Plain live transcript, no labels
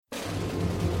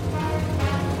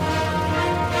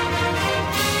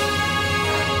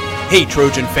Hey,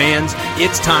 Trojan fans,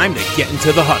 it's time to get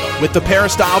into the huddle with the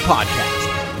Peristyle Podcast.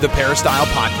 The Peristyle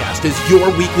Podcast is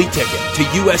your weekly ticket to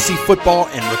USC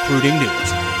football and recruiting news.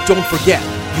 Don't forget,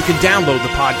 you can download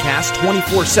the podcast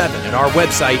 24/7 at our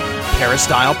website,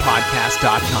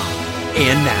 peristylepodcast.com.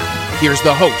 And now, here's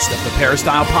the host of the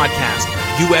Peristyle Podcast,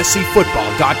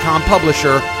 USCFootball.com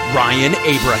publisher, Ryan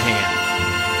Abraham.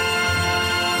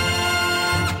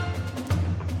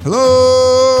 Hello,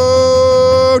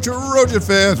 Trojan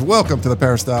fans. Welcome to the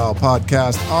Peristyle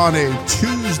Podcast on a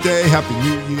Tuesday. Happy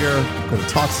New Year. I'm going to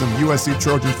talk some USC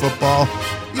Trojan football.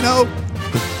 You know,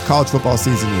 the college football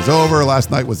season is over.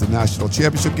 Last night was the national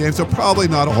championship game, so probably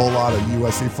not a whole lot of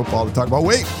USC football to talk about.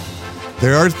 Wait,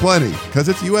 there's plenty, because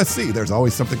it's USC. There's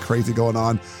always something crazy going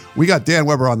on. We got Dan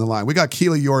Weber on the line. We got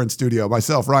Keely Eure in studio.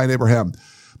 Myself, Ryan Abraham,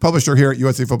 publisher here at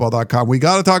USCFootball.com. We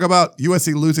got to talk about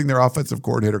USC losing their offensive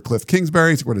coordinator, Cliff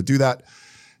Kingsbury. So we're going to do that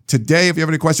today. If you have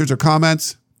any questions or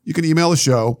comments, you can email the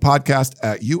show,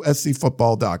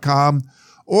 podcast@USCFootball.com.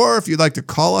 Or if you'd like to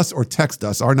call us or text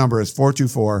us, our number is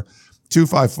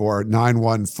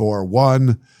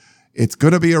 424-254-9141. It's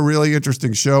going to be a really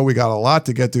interesting show. We got a lot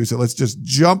to get to, so let's just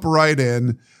jump right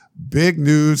in. Big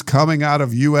news coming out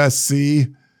of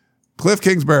USC. Cliff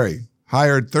Kingsbury,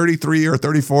 hired 33 or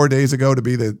 34 days ago to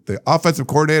be the offensive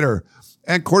coordinator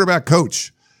and quarterback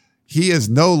coach. He is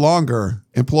no longer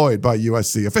employed by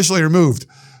USC, officially removed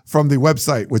from the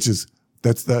website,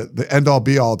 that's the end-all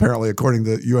be-all, apparently, according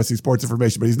to USC Sports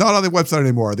Information. But he's not on the website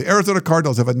anymore. The Arizona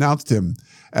Cardinals have announced him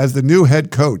as the new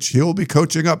head coach. He'll be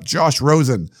coaching up Josh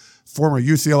Rosen, former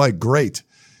UCLA great.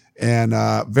 And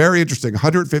very interesting,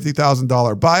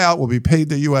 $150,000 buyout will be paid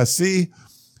to USC.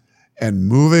 And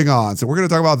moving on. So we're going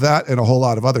to talk about that and a whole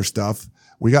lot of other stuff.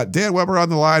 We got Dan Weber on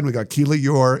the line. We got Keely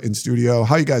Eure in studio.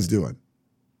 How you guys doing?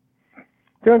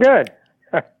 Doing good.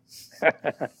 I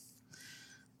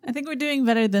think we're doing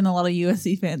better than a lot of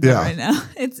USC fans are right now.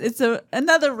 It's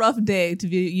another rough day to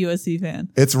be a USC fan.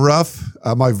 It's rough.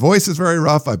 My voice is very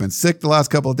rough. I've been sick the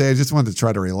last couple of days. Just wanted to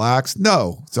try to relax.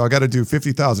 No. So I got to do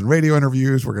 50,000 radio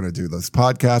interviews. We're going to do this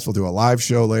podcast. We'll do a live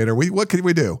show later. What can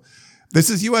we do?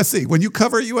 This is USC. When you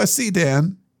cover USC,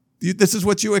 Dan, this is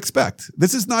what you expect.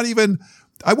 This is not even,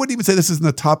 I wouldn't even say this is in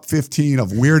the top 15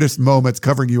 of weirdest moments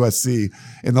covering USC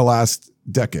in the last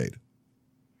decade.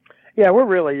 Yeah, we're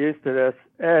really used to this.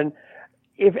 And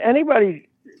if anybody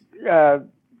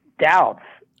doubts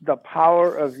the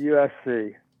power of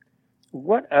USC,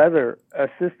 what other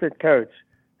assistant coach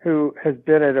who has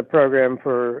been at a program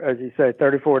for, as you say,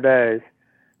 34 days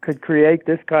could create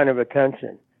this kind of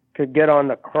attention? Could get on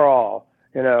the crawl,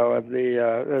 of the,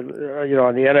 on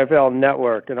the NFL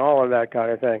Network and all of that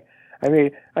kind of thing. I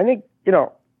mean, I think,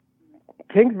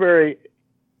 Kingsbury,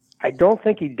 I don't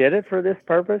think he did it for this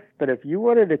purpose, but if you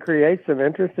wanted to create some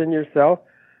interest in yourself,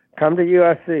 come to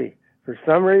USC. For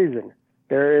some reason,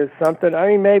 there is something. I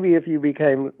mean, maybe if you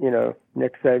became,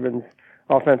 Nick Saban's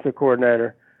offensive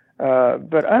coordinator,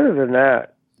 but other than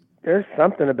that, there's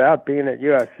something about being at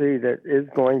USC that is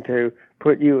going to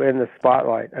put you in the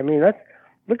spotlight. I mean,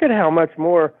 look at how much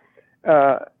more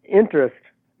interest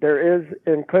there is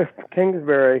in Cliff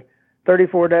Kingsbury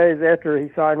 34 days after he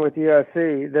signed with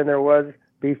USC than there was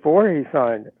before he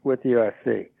signed with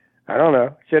USC. I don't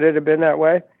know. Should it have been that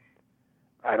way?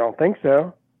 I don't think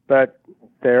so. But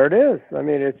there it is. I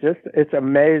mean, it's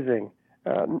amazing.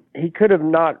 He could have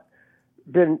not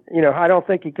been, I don't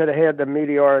think he could have had the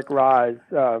meteoric rise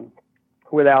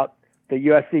without the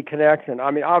USC connection.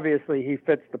 I mean, obviously he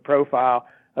fits the profile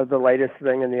of the latest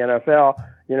thing in the NFL.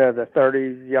 The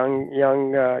 30s, young,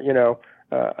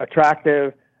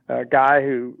 attractive guy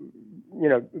who,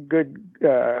 good,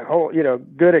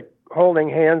 good at holding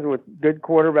hands with good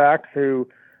quarterbacks who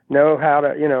know how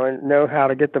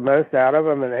to get the most out of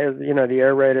them, and has, the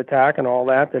air raid attack and all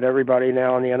that everybody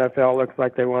now in the NFL looks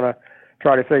like they want to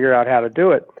try to figure out how to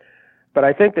do it. But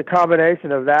I think the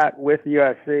combination of that with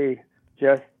USC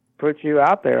just puts you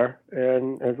out there,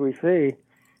 and as we see,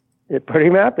 it put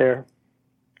him out there.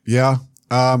 Yeah.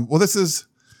 Well, this is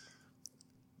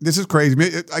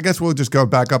crazy. I guess we'll just go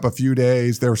back up a few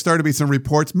days. There started to be some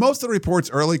reports. Most of the reports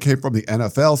early came from the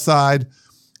NFL side,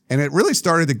 and it really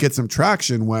started to get some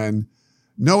traction when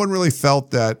no one really felt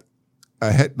that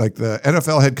the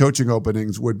NFL head coaching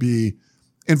openings would be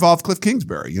involve Cliff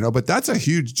Kingsbury, but that's a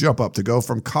huge jump up to go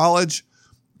from college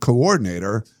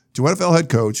coordinator to NFL head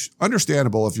coach.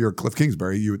 Understandable if you're Cliff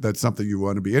Kingsbury, that's something you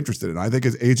want to be interested in. I think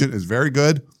his agent is very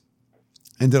good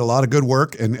and did a lot of good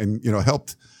work and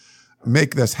helped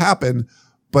make this happen.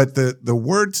 But the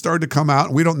word started to come out,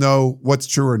 and we don't know what's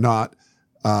true or not,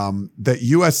 that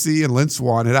USC and Lynn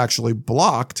Swann had actually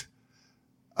blocked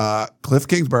Cliff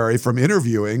Kingsbury from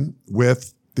interviewing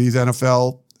with these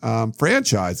NFL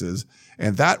franchises.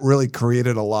 And that really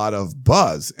created a lot of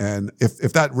buzz. And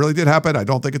if that really did happen, I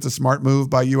don't think it's a smart move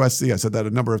by USC. I said that a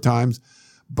number of times.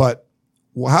 But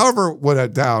however it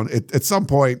went down, at some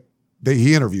point,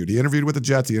 he interviewed. He interviewed with the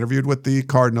Jets. He interviewed with the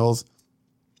Cardinals.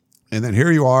 And then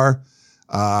here you are.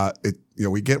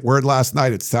 We get word last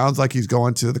night. It sounds like he's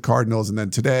going to the Cardinals. And then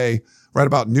today, right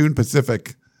about noon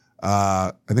Pacific,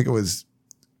 I think it was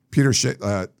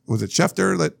was it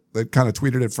Schefter that kind of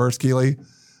tweeted it first, Keely?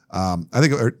 I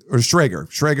think, or Schrager.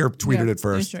 Schrager tweeted it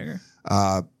first.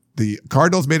 The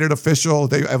Cardinals made it official.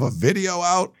 They have a video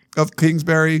out of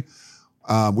Kingsbury.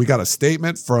 We got a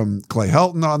statement from Clay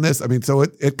Helton on this. I mean, so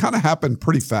it kind of happened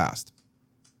pretty fast.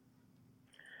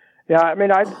 Yeah, I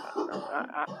mean, I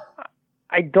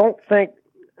don't think.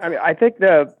 I mean, I think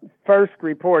the first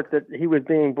report that he was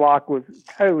being blocked was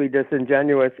totally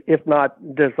disingenuous, if not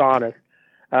dishonest,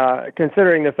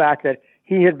 considering the fact that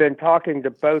he had been talking to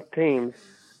both teams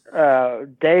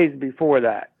days before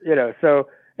that. So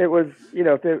it was,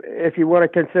 if you want to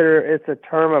consider it's a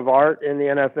term of art in the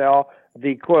NFL,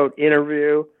 the quote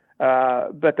interview.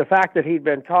 But the fact that he'd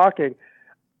been talking,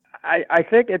 I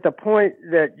think at the point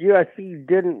that USC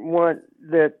didn't want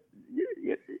that,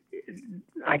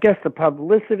 I guess the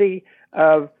publicity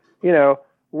of,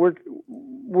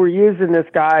 we're using this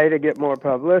guy to get more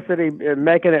publicity,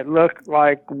 making it look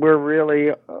like we're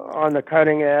really on the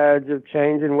cutting edge of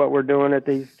changing what we're doing at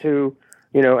these two,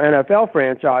 NFL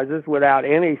franchises without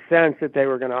any sense that they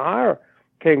were going to hire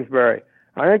Kingsbury.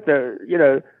 I think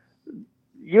USC,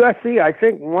 I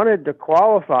think, wanted to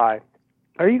qualify.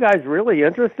 Are you guys really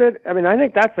interested? I mean, I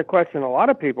think that's the question a lot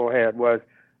of people had was,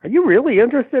 are you really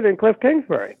interested in Cliff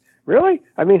Kingsbury? Really?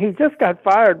 I mean, he just got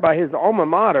fired by his alma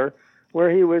mater, where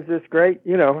he was this great,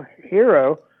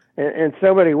 hero in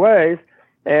so many ways.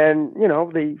 And,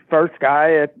 the first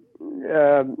guy at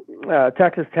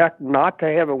Texas Tech not to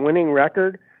have a winning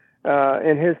record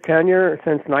in his tenure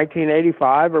since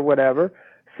 1985 or whatever.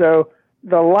 So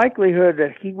the likelihood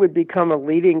that he would become a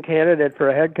leading candidate for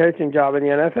a head coaching job in the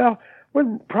NFL was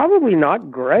probably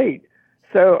not great.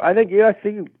 So I think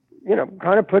USC,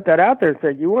 kind of put that out there and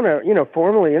said, you want to,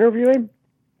 formally interview him?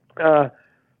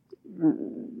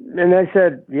 And they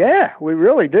said, yeah, we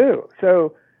really do.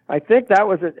 So I think that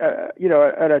was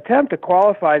an attempt to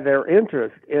qualify their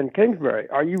interest in Kingsbury.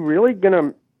 Are you really going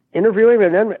to interview him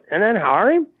and then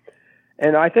hire him?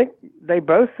 And I think they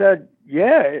both said,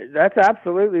 yeah, that's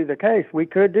absolutely the case. We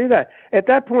could do that. At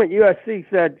that point, USC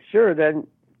said, sure, then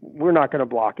we're not going to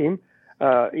block him,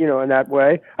 in that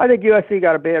way. I think USC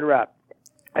got a bad rap.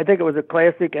 I think it was a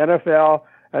classic NFL,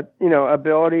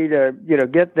 ability to,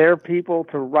 get their people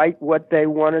to write what they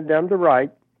wanted them to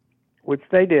write, which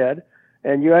they did.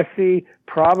 And USC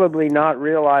probably not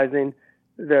realizing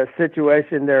the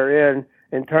situation they're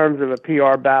in terms of a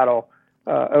PR battle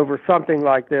over something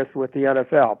like this with the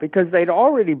NFL, because they'd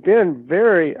already been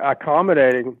very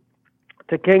accommodating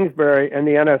to Kingsbury and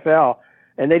the NFL,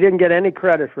 and they didn't get any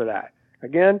credit for that.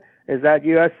 Again, is that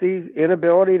USC's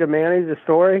inability to manage the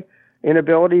story,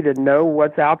 inability to know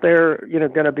what's out there,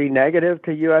 going to be negative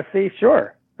to USC?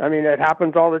 Sure. I mean, it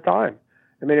happens all the time.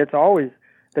 I mean, it's always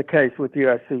the case with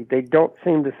USC. They don't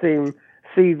seem to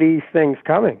see these things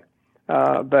coming.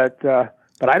 But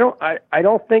I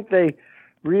don't think they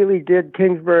really did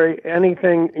Kingsbury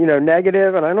anything,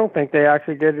 negative, and I don't think they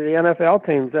actually did the NFL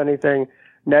teams anything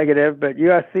negative, but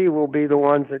USC will be the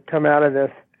ones that come out of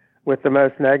this with the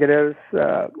most negatives.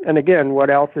 And again, what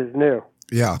else is new?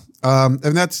 Yeah.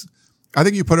 And that's, I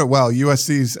think you put it well.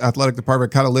 USC's athletic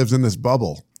department kind of lives in this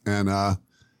bubble, and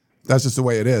that's just the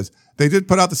way it is. They did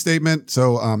put out the statement,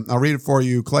 so I'll read it for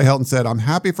you. Clay Helton said, "I'm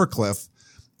happy for Cliff.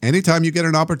 Anytime you get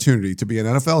an opportunity to be an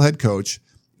NFL head coach,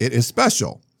 it is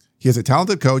special. He is a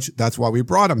talented coach. That's why we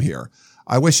brought him here.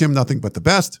 I wish him nothing but the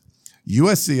best.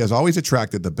 USC has always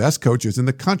attracted the best coaches in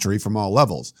the country from all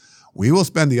levels. We will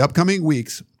spend the upcoming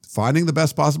weeks finding the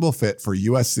best possible fit for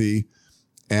USC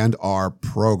and our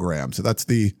program." So that's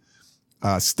the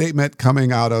statement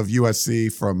coming out of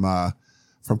USC from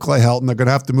Clay Helton. They're going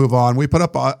to have to move on. We put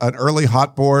up an early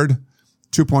hot board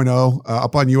 2.0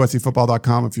 up on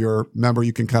USCfootball.com. If you're a member,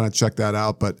 you can kind of check that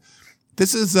out. But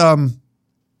this is,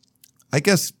 I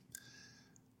guess,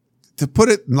 to put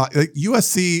it,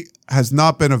 USC has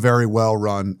not been a very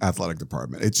well-run athletic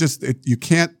department. It's just, you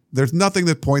can't, there's nothing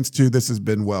that points to this has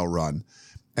been well-run.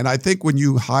 And I think when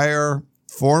you hire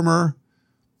former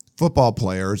football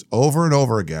players over and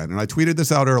over again, and I tweeted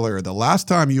this out earlier, the last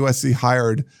time USC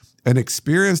hired an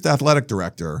experienced athletic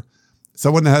director,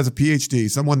 someone that has a PhD,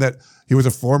 someone that he was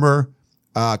a former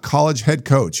college head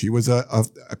coach, he was a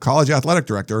college athletic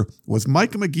director, was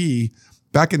Mike McGee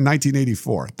back in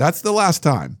 1984. That's the last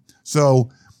time. So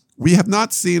we have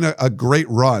not seen a great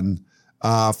run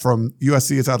from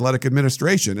USC's athletic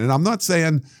administration. And I'm not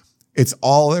saying it's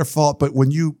all their fault, but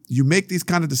when you make these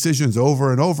kind of decisions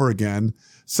over and over again,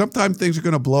 sometimes things are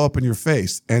going to blow up in your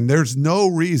face. And there's no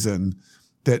reason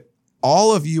that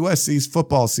all of USC's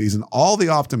football season, all the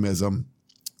optimism,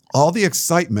 all the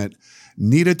excitement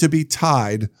needed to be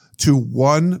tied to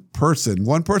one person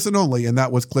only, and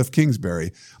that was Cliff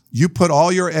Kingsbury. You put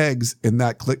all your eggs in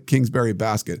that Kingsbury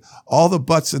basket, all the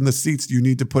butts in the seats you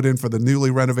need to put in for the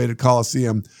newly renovated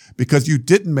Coliseum, because you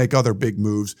didn't make other big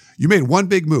moves. You made one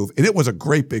big move, and it was a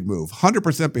great big move,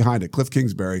 100% behind it, Cliff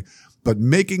Kingsbury. But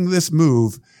making this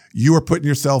move, you were putting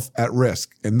yourself at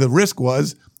risk. And the risk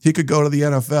was he could go to the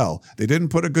NFL. They didn't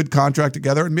put a good contract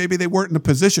together, and maybe they weren't in a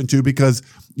position to because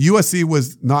USC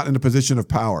was not in a position of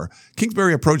power.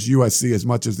 Kingsbury approached USC as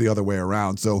much as the other way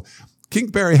around. So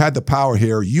Kingsbury had the power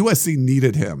here. USC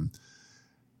needed him.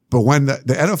 But when the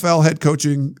NFL head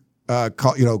coaching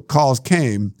calls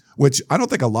came, which I don't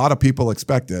think a lot of people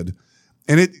expected,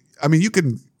 and you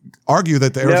can argue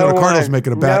that the Arizona Cardinals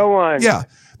making a bad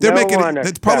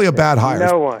it's probably a bad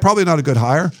hire. Probably not a good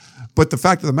hire. But the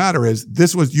fact of the matter is,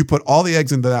 you put all the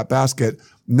eggs into that basket.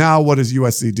 Now what does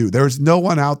USC do? There's no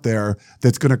one out there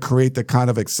that's going to create the kind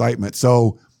of excitement.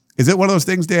 So is it one of those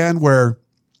things, Dan, where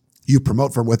you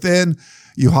promote from within,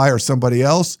 you hire somebody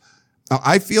else? Now,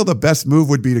 I feel the best move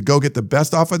would be to go get the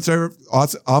best offensive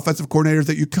coordinators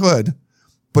that you could,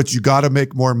 but you got to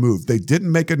make more moves. They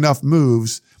didn't make enough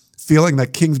moves feeling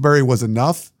that Kingsbury was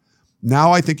enough.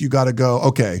 Now I think you got to go,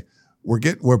 okay,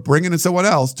 we're bringing in someone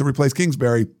else to replace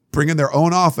Kingsbury, bring in their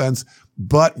own offense,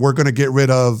 but we're going to get rid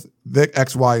of the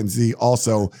X, Y, and Z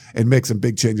also and make some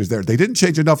big changes there. They didn't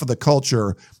change enough of the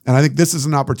culture, and I think this is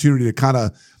an opportunity to kind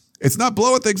of, it's not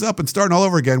blowing things up and starting all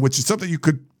over again, which is something you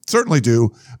could certainly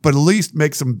do, but at least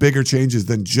make some bigger changes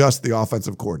than just the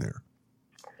offensive coordinator.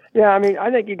 Yeah, I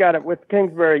think you got it. With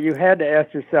Kingsbury, you had to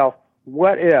ask yourself,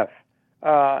 what if?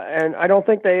 And I don't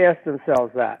think they asked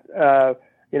themselves that.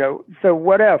 So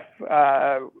what if?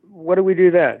 What do we do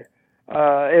then?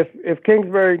 If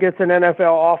Kingsbury gets an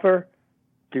NFL offer,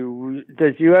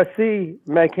 does USC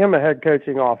make him a head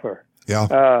coaching offer?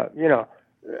 Yeah.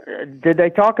 Did they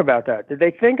talk about that? Did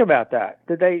they think about that?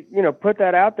 Did they, put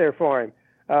that out there for him?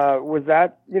 Was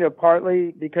that,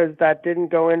 partly because that didn't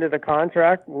go into the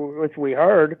contract, which we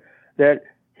heard that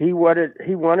he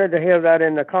wanted to have that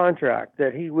in the contract,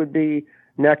 that he would be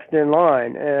next in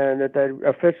line, and that they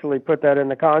officially put that in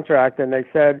the contract, and they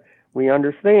said, we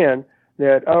understand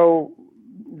that,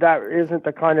 that isn't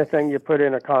the kind of thing you put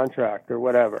in a contract or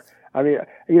whatever.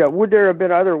 Would there have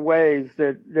been other ways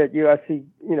that USC,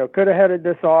 could have headed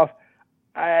this off?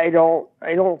 I don't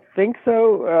think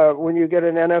so. When you get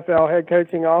an NFL head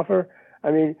coaching offer,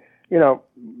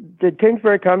 did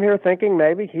Kingsbury come here thinking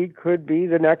maybe he could be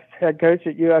the next head coach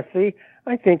at USC?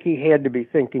 I think he had to be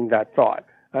thinking that thought.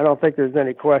 I don't think there's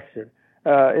any question.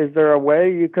 Is there a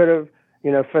way you could have,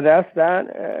 finessed that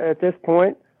at this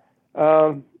point?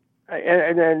 And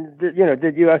then, did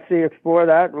USC explore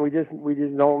that? And we just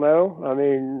don't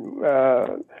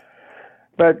know.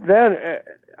 But then,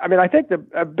 I think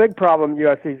a big problem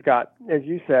USC's got, as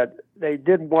you said, they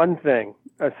did one thing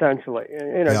essentially.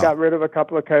 Got rid of a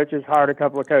couple of coaches, hired a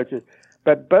couple of coaches.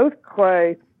 But both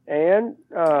Clay and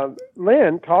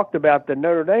Lynn talked about the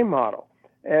Notre Dame model.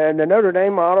 And the Notre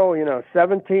Dame model,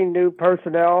 17 new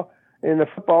personnel in the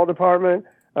football department.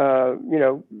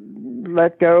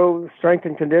 Let go strength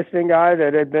and conditioning guy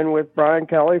that had been with Brian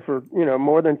Kelly for,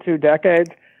 more than 2 decades.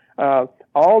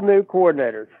 All new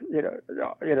coordinators,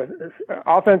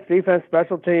 offense, defense,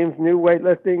 special teams, new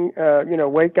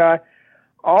weightlifting, weight guy.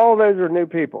 All those are new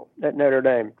people at Notre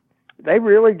Dame. They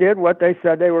really did what they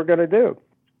said they were going to do.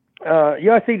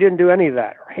 USC didn't do any of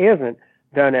that, or hasn't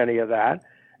done any of that.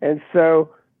 And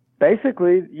so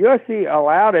basically, USC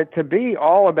allowed it to be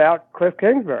all about Cliff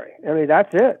Kingsbury.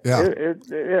 That's it. Yeah.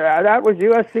 That was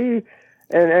USC.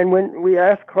 And when we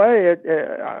asked Clay,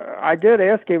 I did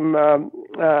ask him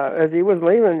as he was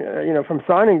leaving, from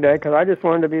signing day, because I just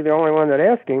wanted to be the only one that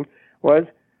asked him, was,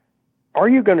 are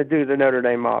you going to do the Notre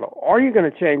Dame model? Are you going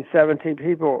to change 17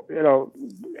 people,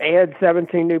 add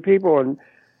 17 new people? And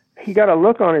he got a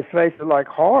look on his face of like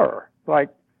horror, like,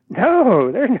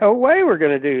 no, there's no way we're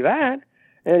going to do that.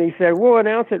 And he said, we'll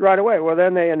announce it right away. Well,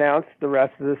 then they announced the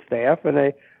rest of the staff, and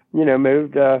they,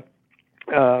 moved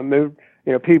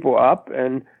people up,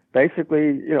 and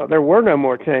basically, there were no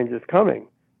more changes coming.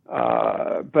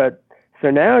 But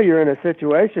so now you're in a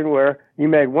situation where you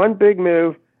made one big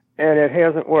move and it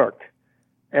hasn't worked.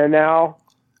 And now,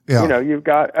 you've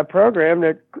got a program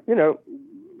that,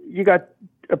 you got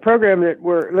a program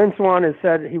where Lynn Swann has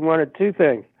said he wanted two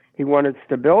things. He wanted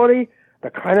stability, the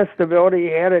kind of stability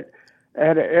he had at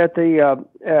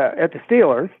the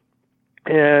Steelers,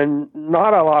 and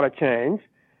not a lot of change.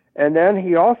 And then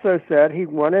he also said he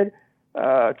wanted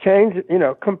change,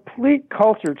 complete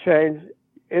culture change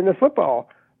in the football,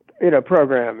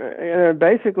 program. And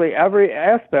basically every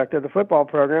aspect of the football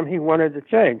program he wanted to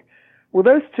change. Well,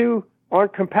 those two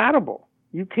aren't compatible.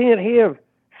 You can't have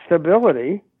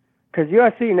stability because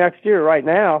USC next year right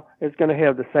now is going to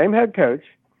have the same head coach,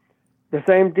 the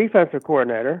same defensive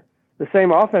coordinator, the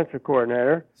same offensive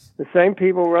coordinator, the same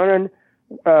people running,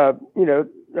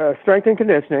 strength and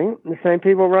conditioning, the same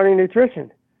people running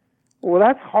nutrition. Well,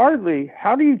 that's hardly,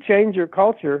 how do you change your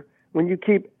culture when you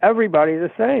keep everybody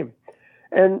the same?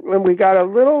 And when we got a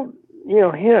little,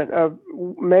 hint of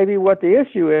maybe what the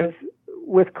issue is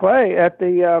with Clay at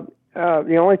the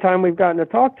only time we've gotten to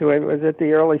talk to him was at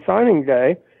the early signing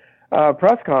day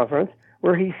press conference,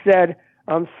 where he said,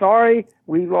 "I'm sorry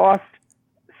we lost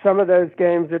some of those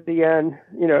games at the end,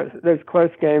 those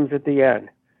close games at the end,"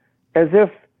 as if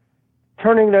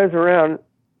turning those around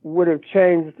would have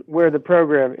changed where the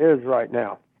program is right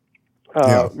now.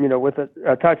 With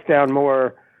a touchdown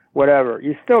more, whatever.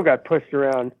 You still got pushed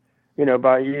around,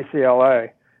 by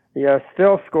UCLA. You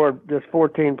still scored just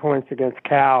 14 points against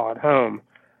Cal at home.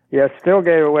 You still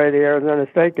gave away the Arizona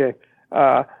State game.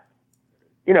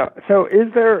 So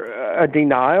is there a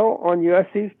denial on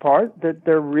USC's part that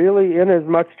they're really in as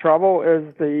much trouble as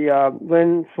the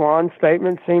Lynn Swann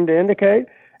statement seemed to indicate?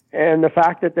 And the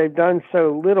fact that they've done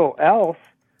so little else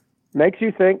makes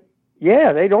you think,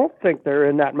 they don't think they're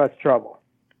in that much trouble.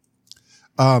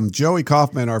 Joey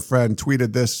Kaufman, our friend,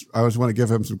 tweeted this. I always want to give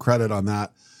him some credit on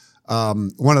that.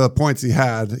 One of the points he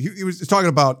had, he was talking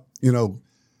about,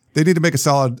 they need to make a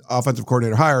solid offensive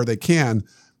coordinator hire. They can.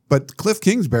 But Cliff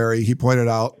Kingsbury, he pointed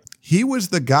out, he was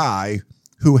the guy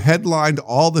who headlined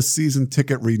all the season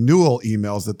ticket renewal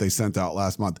emails that they sent out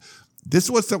last month. This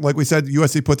was, like we said,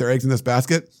 USC put their eggs in this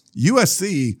basket.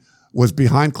 USC was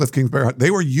behind Cliff Kingsbury.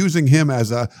 They were using him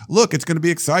as a, look, it's going to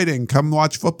be exciting. Come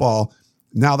watch football.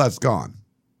 Now that's gone.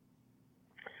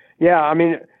 Yeah, I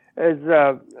mean, as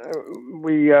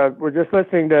we were just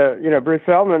listening to, Bruce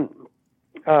Feldman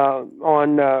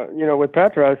on, with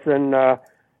Petros, and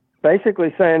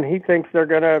basically saying he thinks they're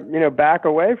going to, back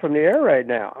away from the air raid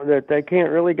now, that they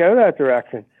can't really go that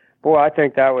direction. Boy, I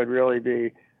think that would really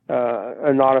be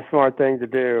not a smart thing to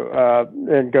do,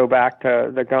 and go back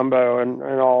to the gumbo and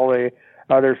all the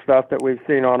other stuff that we've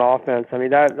seen on offense. I mean,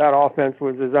 that offense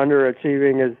was as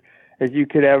underachieving as you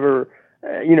could ever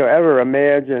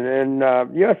imagine. And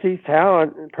USC's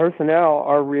talent and personnel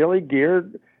are really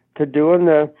geared to doing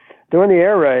the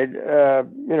air raid,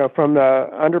 from the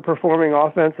underperforming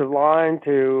offensive line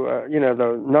to,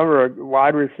 the number of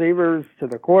wide receivers to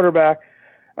the quarterback,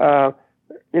 to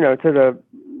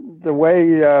the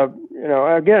way,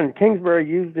 again, Kingsbury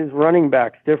used his running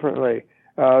backs differently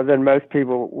than most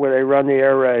people where they run the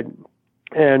air raid.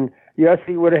 And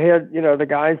USC would have had, the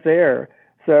guys there.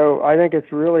 So I think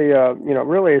it's really,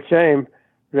 really a shame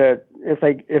that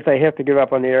if they have to give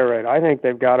up on the air raid, I think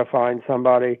they've got to find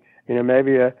somebody,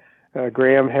 maybe a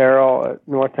Graham Harrell at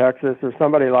North Texas or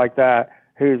somebody like that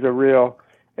who's a real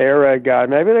air raid guy.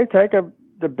 Maybe they take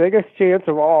the biggest chance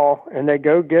of all and they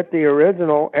go get the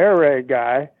original air raid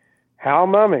guy, Hal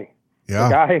Mumme, the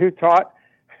guy who taught.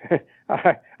 He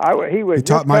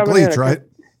taught Mike Leach, right?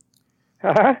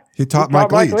 He taught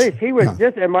Mike Leach. He was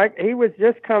he was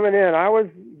just coming in. I was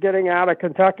getting out of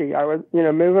Kentucky. I was,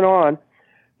 moving on,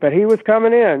 but he was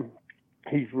coming in.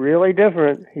 He's really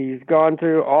different. He's gone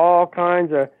through all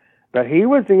kinds of, but he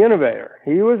was the innovator.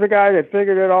 He was the guy that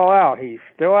figured it all out. He's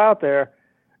still out there.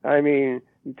 I mean,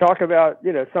 you talk about,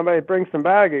 somebody brings some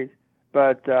baggage,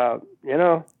 but,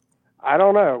 I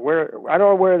don't know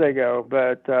where they go,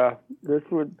 but this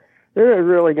is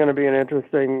really going to be an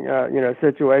interesting,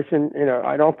 situation.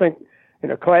 I don't think,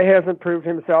 Clay hasn't proved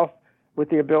himself with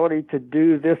the ability to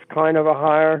do this kind of a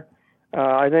hire.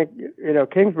 I think,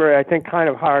 Kingsbury, kind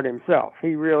of hired himself.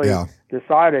 He really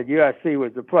decided USC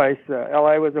was the place,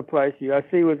 LA was the place,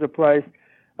 USC was the place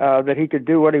that he could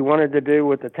do what he wanted to do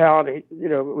with the talent,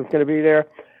 was going to be there.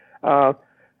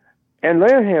 And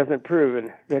Lynn hasn't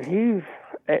proven that he's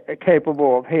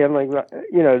capable of handling,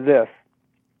 this.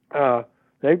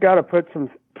 They've got to put some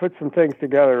things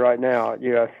together right now at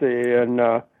USC. And,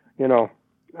 I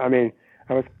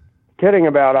was kidding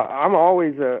about I'm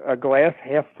always a glass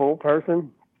half full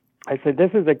person. I said,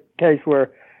 this is a case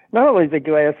where not only is the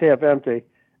glass half empty,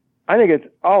 I think it's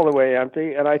all the way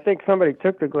empty. And I think somebody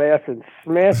took the glass and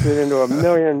smashed it into a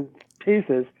million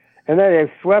pieces. And then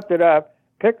they've swept it up,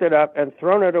 picked it up and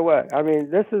thrown it away. I mean,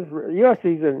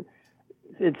 USC's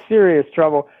in serious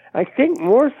trouble. I think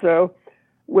more so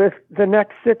with the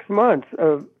next 6 months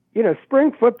of,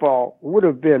 spring football would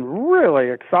have been really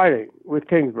exciting with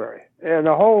Kingsbury and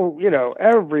the whole,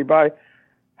 everybody.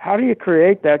 How do you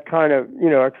create that kind of,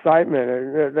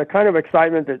 excitement, the kind of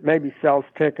excitement that maybe sells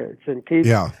tickets and keeps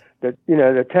the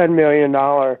 $10 million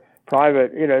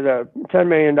private, the $10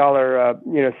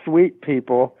 million, suite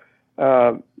people,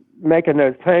 making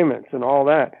those payments and all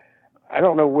that. I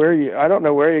don't know where you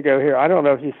go here. I don't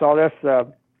know if you saw this,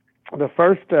 the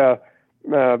first,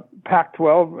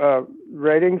 Pac-12,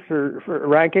 rankings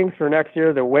for next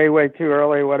year. They're way too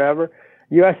early, whatever.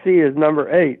 USC is number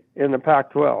 8 in the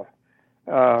Pac-12,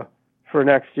 for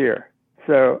next year.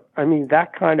 So, I mean,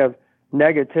 that kind of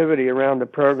negativity around the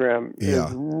program is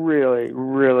really,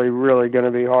 really, really going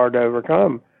to be hard to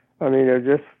overcome. I mean, they're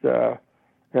just,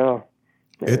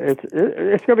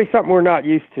 it's going to be something we're not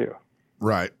used to.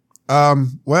 Right.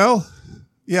 Well,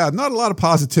 yeah, not a lot of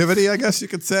positivity, I guess you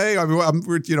could say. I mean,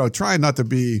 we're trying not to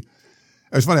be.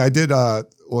 It was funny. I did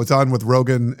was on with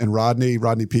Rogan and Rodney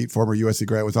Peete, former USC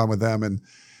grad, was on with them, and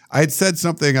I had said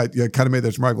something. I kind of made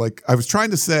this remark. Like, I was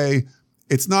trying to say,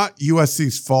 it's not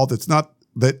USC's fault. It's not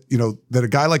that that a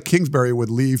guy like Kingsbury would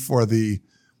leave for an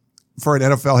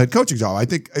NFL head coaching job.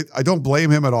 I don't blame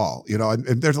him at all.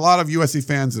 And there's a lot of USC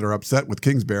fans that are upset with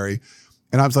Kingsbury.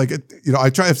 And I was like, I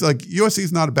try to say, like,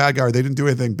 USC's not a bad guy, or they didn't do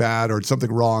anything bad or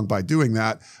something wrong by doing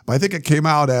that. But I think it came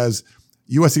out as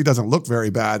USC doesn't look very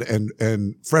bad.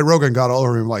 And Fred Rogan got all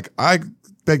over him like, I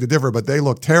beg to differ, but they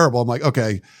look terrible. I'm like,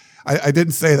 okay, I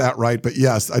didn't say that right. But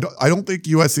yes, I don't think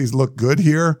USC's look good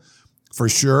here for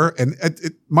sure. And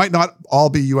it might not all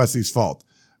be USC's fault.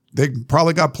 They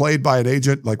probably got played by an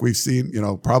agent like we've seen,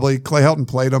 probably Clay Helton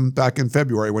played them back in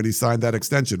February when he signed that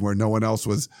extension where no one else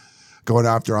was going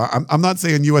after. I'm not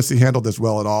saying USC handled this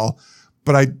well at all,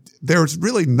 but there's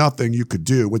really nothing you could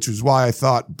do, which is why I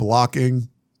thought blocking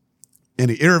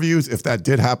any interviews, if that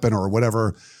did happen or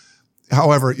whatever,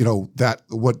 however, that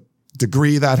what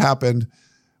degree that happened.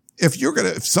 If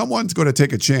someone's going to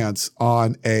take a chance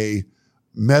on a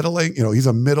meddling, he's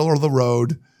a middle of the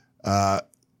road,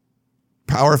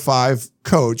 Power 5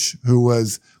 coach who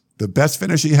was the best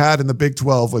finish he had in the Big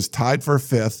 12 was tied for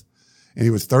 5th, and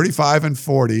he was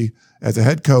 35-40 as a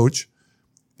head coach.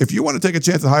 If you want to take a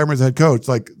chance to hire him as a head coach,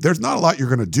 like, there's not a lot you're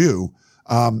going to do.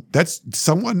 That's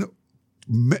someone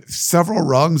several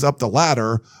rungs up the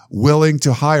ladder willing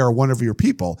to hire one of your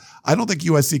people. I don't think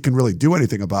USC can really do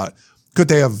anything about it. Could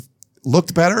they have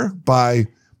looked better by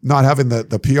not having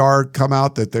the PR come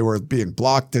out that they were being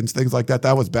blocked and things like that?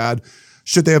 That was bad.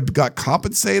 Should they have got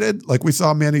compensated? Like we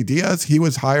saw Manny Diaz, he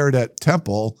was hired at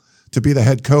Temple to be the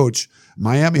head coach.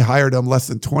 Miami hired him less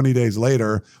than 20 days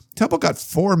later. Temple got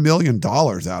 $4 million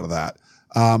out of that.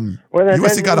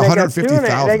 USC got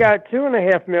 $150,000. They got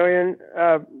 $2.5 million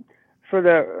for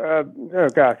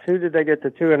the. Who did they get the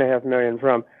 $2.5 million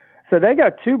from? So they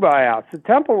got 2 buyouts. So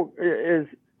Temple is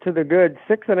to the good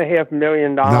 $6.5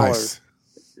 million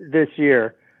this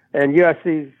year, and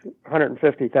USC's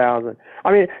 $150,000.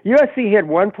 I mean, USC had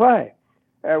one play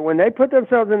when they put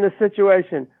themselves in this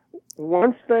situation.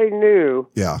 Once they knew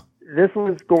this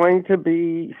was going to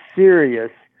be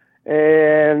serious,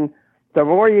 and the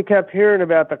more you kept hearing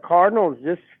about the Cardinals,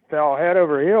 just fell head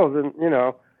over heels, and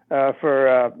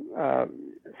for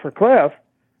Cliff,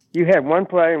 you had one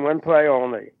play and one play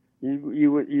only.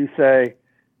 You say,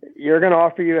 you're going to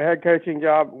offer you a head coaching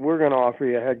job. We're going to offer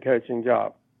you a head coaching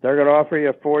job. They're going to offer you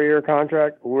a 4-year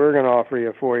contract. We're going to offer you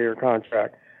a 4-year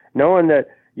contract, knowing that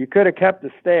you could have kept the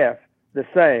staff the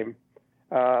same.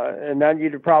 And then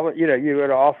you'd probably, you would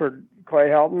have offered Clay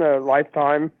Helton a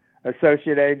lifetime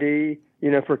associate AD,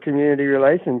 for community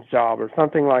relations job or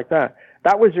something like that.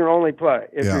 That was your only play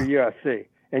if you're USC.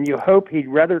 And you hope he'd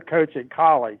rather coach at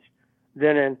college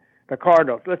than in the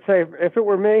Cardinals. Let's say if it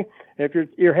were me, if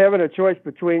you're having a choice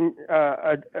between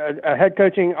a head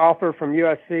coaching offer from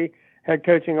USC, head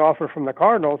coaching offer from the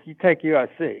Cardinals, you take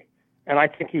USC. And I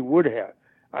think he would have.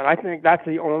 And I think that's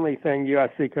the only thing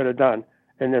USC could have done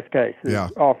in this case, is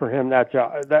offer him that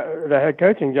job, the head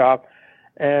coaching job.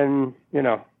 And,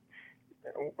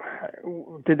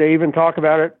 did they even talk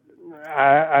about it?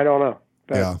 I don't know.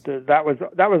 But that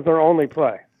was their only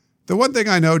play. The one thing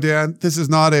I know, Dan, this is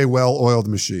not a well-oiled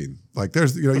machine. Like,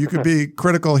 there's, you could be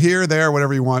critical here, there,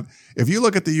 whatever you want. If you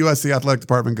look at the USC athletic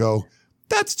department, go,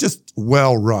 that's just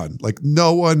well run. Like,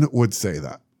 no one would say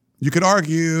that. You could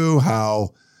argue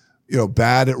how,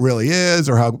 bad it really is,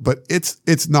 or how, but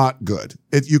it's not good.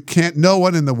 No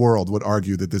one in the world would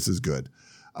argue that this is good.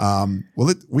 I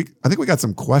think we got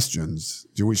some questions.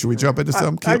 Should we jump into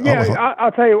some?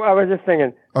 I'll tell you. I was just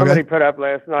thinking. Somebody put up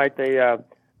last night the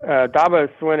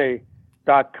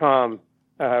DavoSwinney.com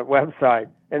website,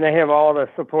 and they have all the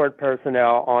support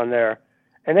personnel on there,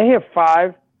 and they have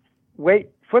 5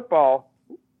 football,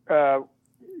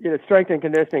 strength and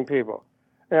conditioning people.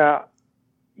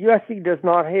 USC does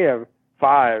not have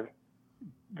 5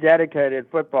 dedicated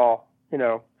football,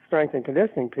 strength and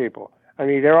conditioning people. I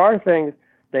mean, there are things.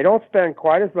 They don't spend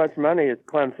quite as much money as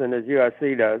Clemson as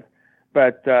USC does,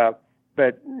 but the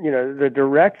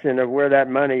direction of where that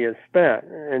money is spent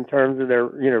in terms of their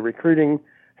recruiting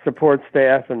support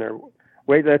staff and their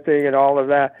weightlifting and all of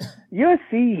that,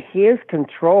 USC has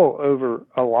control over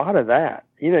a lot of that.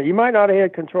 You might not have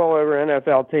had control over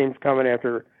NFL teams coming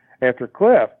after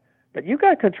Cliff, but you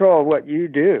got control of what you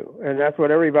do, and that's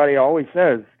what everybody always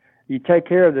says. You take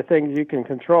care of the things you can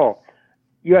control.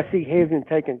 USC hasn't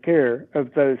taken care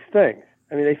of those things.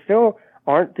 I mean, they still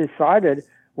aren't decided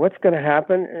what's going to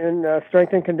happen in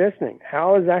strength and conditioning.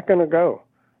 How is that going to go?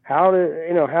 How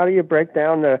do you break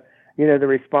down the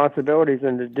responsibilities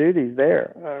and the duties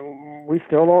there? We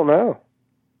still don't know.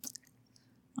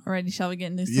 Alrighty, shall we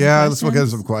get into some questions? Let's get into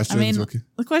some questions. I mean,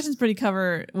 the questions pretty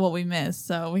cover what we missed,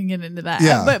 so we can get into that.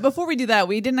 Yeah. But before we do that,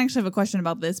 we didn't actually have a question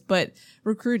about this, but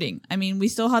recruiting. I mean, we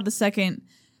still have the second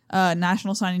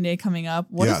National Signing Day coming up.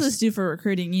 What does this do for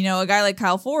recruiting? A guy like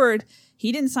Kyle Ford,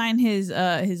 he didn't sign his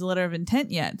letter of intent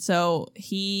yet, so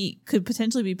he could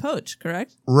potentially be poached,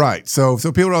 correct? Right. So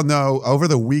people don't know, over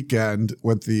the weekend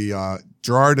when the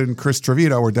Gerard and Chris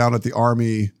Trevino were down at the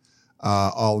Army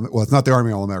it's not the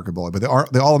Army All-American Bowl, but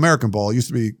the All-American Bowl used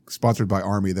to be sponsored by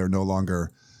Army. They're no longer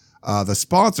the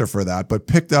sponsor for that, but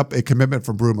picked up a commitment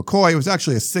from Bru McCoy. It was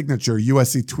actually a signature.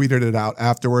 USC tweeted it out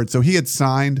afterwards. So he had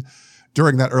signed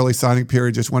during that early signing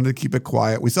period, just wanted to keep it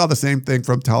quiet. We saw the same thing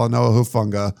from Talanoa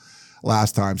Hufanga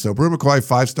last time. So Bru McCoy,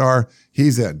 5-star,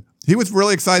 he's in. He was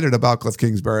really excited about Cliff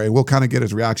Kingsbury. We'll kind of get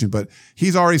his reaction, but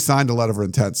he's already signed a letter of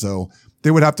intent. So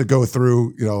they would have to go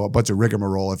through, a bunch of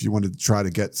rigmarole if you wanted to try to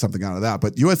get something out of that.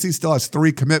 But USC still has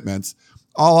 3 commitments,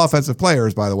 all offensive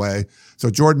players, by the way. So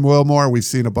Jordan Wilmore, we've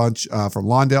seen a bunch from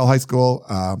Lawndale High School,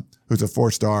 who's a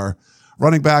 4-star.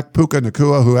 Running back Puka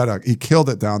Nacua, he killed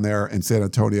it down there in San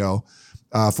Antonio.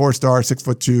 4-star,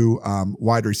 6'2",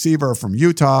 wide receiver from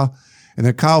Utah. And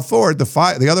then Kyle Ford,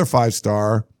 the other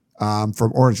 5-star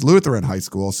from Orange Lutheran High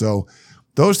School. So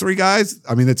those 3 guys,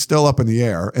 I mean, it's still up in the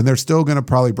air, and they're still going to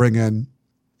probably bring in,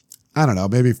 I don't know,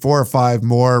 maybe 4 or 5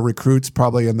 more recruits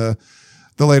probably in the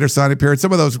later signing period.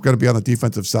 Some of those are going to be on the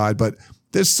defensive side, but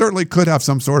this certainly could have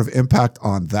some sort of impact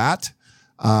on that.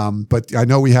 But I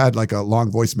know we had like a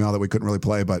long voicemail that we couldn't really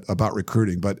play, but about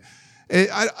recruiting. But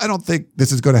I don't think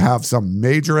this is going to have some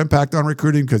major impact on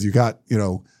recruiting because you got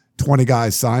 20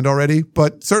 guys signed already.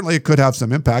 But certainly it could have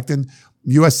some impact. And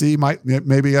USC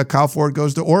maybe Kyle Ford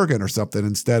goes to Oregon or something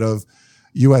instead of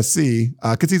USC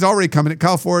because he's already coming in.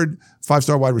 Kyle Ford,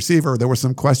 5-star wide receiver. There was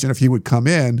some question if he would come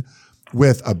in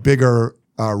with a bigger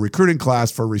recruiting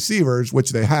class for receivers,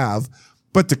 which they have.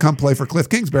 But to come play for Cliff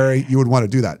Kingsbury, you would want to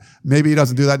do that. Maybe he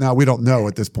doesn't do that now. We don't know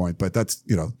at this point, but that's,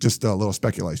 just a little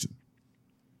speculation.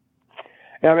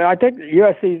 Yeah, I mean, I think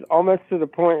USC is almost to the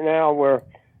point now where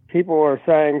people are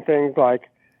saying things like,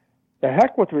 the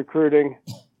heck with recruiting.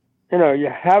 You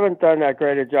haven't done that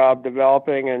great a job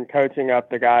developing and coaching up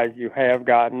the guys you have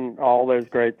gotten, all those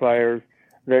great players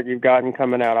that you've gotten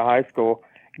coming out of high school.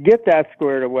 Get that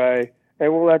squared away,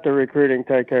 and we'll let the recruiting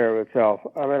take care of itself.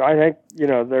 I mean, I think,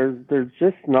 there's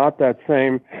just not that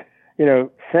same,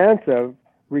 sense of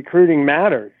recruiting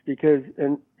matters because,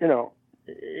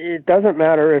 it doesn't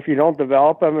matter if you don't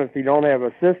develop them, if you don't have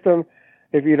a system,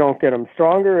 if you don't get them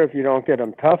stronger, if you don't get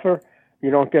them tougher, you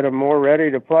don't get them more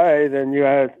ready to play than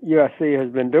USC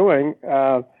has been doing.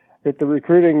 That the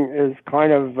recruiting is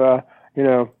kind of,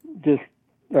 just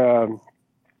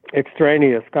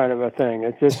extraneous kind of a thing.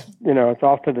 It's just, it's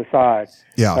off to the side.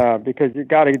 Yeah. Because you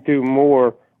got to do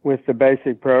more with the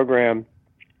basic program.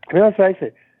 I mean, let's face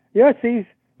it, USC's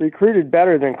recruited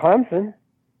better than Clemson,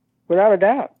 without a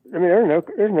doubt. I mean,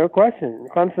 there's no question.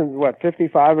 Clemson's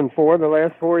 55-4 the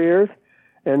last 4 years,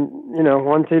 and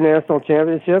won 2 national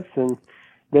championships, and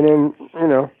been in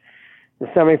the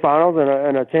semifinals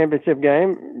and a championship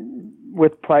game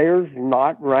with players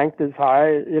not ranked as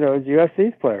high as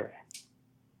USC's players.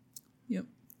 Yep.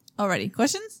 Alrighty,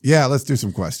 questions? Yeah, let's do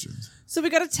some questions. So we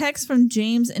got a text from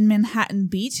James in Manhattan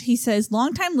Beach. He says,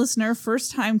 longtime listener,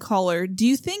 first-time caller, do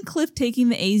you think Cliff taking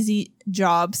the AZ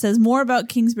job says more about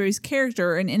Kingsbury's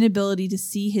character and inability to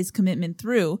see his commitment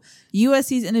through,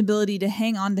 USC's inability to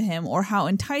hang on to him, or how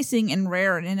enticing and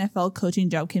rare an NFL coaching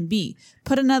job can be?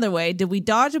 Put another way, did we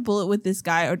dodge a bullet with this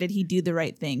guy, or did he do the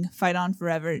right thing? Fight on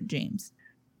forever, James.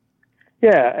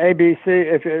 Yeah, A, B, C.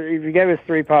 If you gave us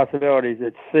three possibilities,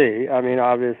 it's C. I mean,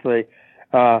 obviously,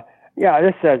 yeah,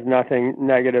 this says nothing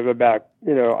negative about,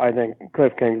 I think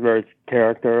Cliff Kingsbury's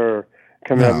character or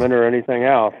commitment or anything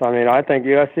else. I mean, I think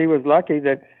USC was lucky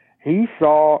that he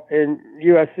saw in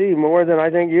USC more than I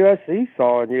think USC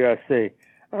saw in USC.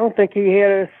 I don't think he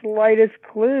had a slightest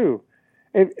clue.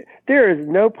 There is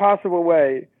no possible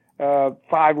way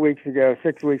 5 weeks ago,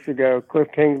 6 weeks ago, Cliff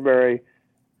Kingsbury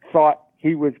thought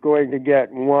he was going to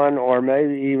get one or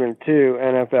maybe even two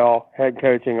NFL head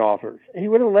coaching offers. He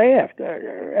would have laughed.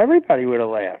 Everybody would have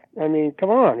laughed. I mean, come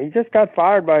on. He just got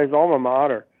fired by his alma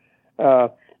mater,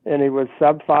 and he was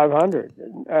sub 500.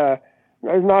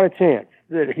 There's not a chance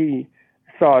that he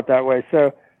saw it that way.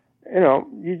 So,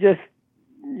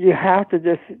 you have to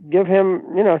just give him,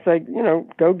 say,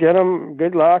 go get him.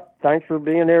 Good luck. Thanks for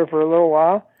being here for a little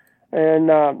while.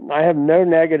 And I have no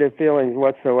negative feelings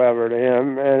whatsoever to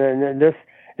him.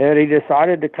 And he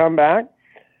decided to come back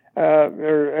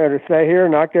or to stay here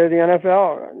and not go to the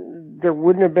NFL. There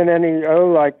wouldn't have been any,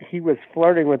 like he was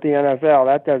flirting with the NFL.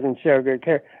 That doesn't show good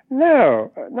character. No,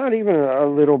 not even a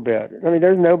little bit. I mean,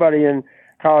 there's nobody in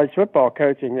college football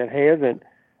coaching that hasn't,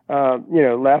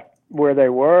 left where they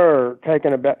were,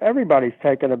 or everybody's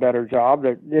taken a better job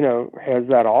that, has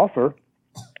that offer.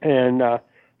 And,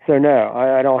 so no,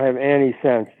 I don't have any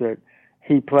sense that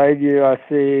he played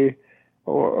USC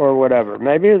or whatever.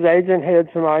 Maybe his agent had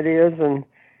some ideas, and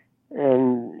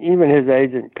even his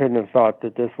agent couldn't have thought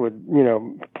that this would,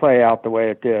 play out the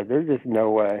way it did. There's just no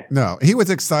way. No, he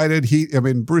was excited.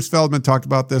 Bruce Feldman talked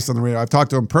about this on the radio. I've talked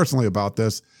to him personally about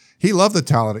this. He loved the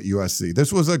talent at USC.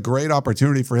 This was a great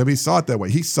opportunity for him. He saw it that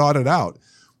way. He sought it out.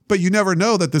 But you never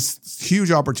know that this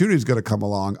huge opportunity is going to come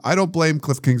along. I don't blame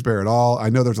Cliff Kingsbury at all. I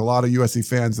know there's a lot of USC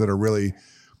fans that are really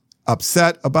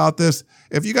upset about this.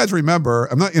 If you guys remember,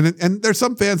 and there's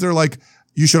some fans that are like,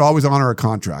 you should always honor a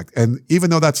contract. And even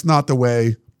though that's not the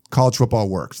way college football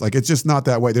works, like it's just not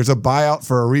that way. There's a buyout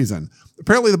for a reason.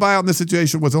 Apparently the buyout in this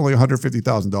situation was only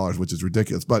 $150,000, which is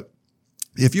ridiculous. But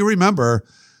if you remember,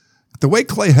 the way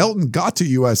Clay Helton got to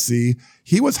USC,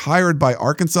 he was hired by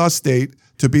Arkansas State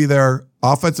to be their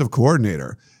offensive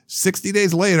coordinator. 60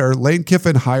 days later, Lane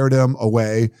Kiffin hired him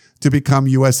away to become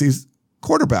USC's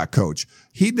quarterback coach.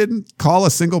 He didn't call a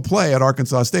single play at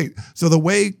Arkansas State. So the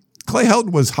way Clay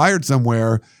Helton was hired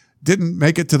somewhere, didn't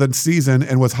make it to the season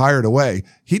and was hired away.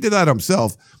 He did that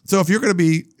himself. So if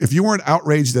you weren't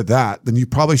outraged at that, then you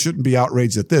probably shouldn't be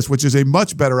outraged at this, which is a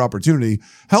much better opportunity.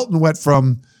 Helton went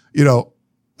from,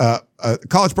 a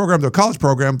college program to a college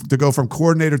program to go from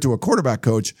coordinator to a quarterback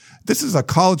coach. This is a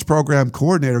college program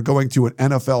coordinator going to an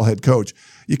NFL head coach.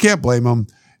 You can't blame him.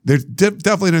 They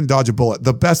definitely didn't dodge a bullet.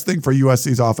 The best thing for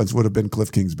USC's offense would have been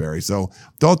Cliff Kingsbury. So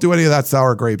don't do any of that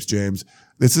sour grapes, James.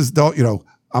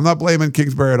 I'm not blaming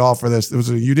Kingsbury at all for this. It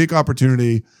was a unique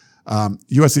opportunity.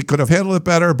 USC could have handled it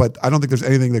better, but I don't think there's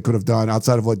anything they could have done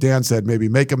outside of what Dan said, maybe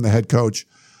make him the head coach,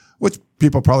 which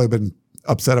people probably have been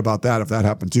upset about that if that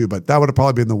happened too, but that would have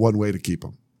probably been the one way to keep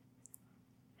him.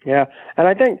 Yeah, and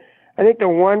I think the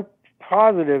one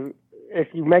positive, if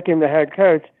you make him the head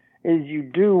coach, is you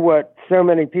do what so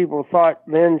many people thought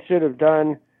Lynn should have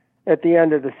done at the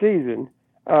end of the season,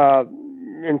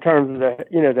 in terms of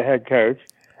the head coach,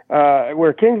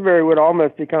 where Kingsbury would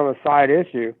almost become a side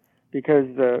issue, because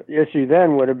the issue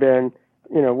then would have been,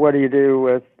 what do you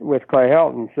do with Clay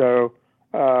Helton? So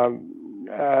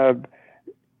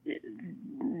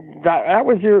that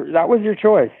was your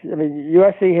choice. I mean,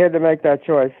 USC had to make that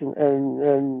choice,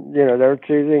 and they're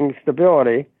choosing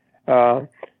stability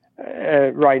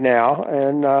right now,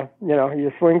 and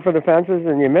you swing for the fences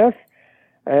and you miss,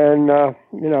 and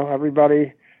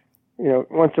everybody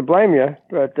wants to blame you,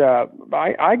 but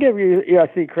I give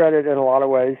USC credit in a lot of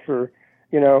ways for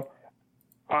it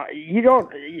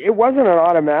wasn't an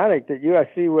automatic that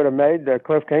USC would have made the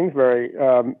Cliff Kingsbury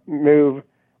move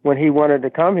when he wanted to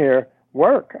come here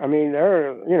work. I mean,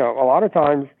 a lot of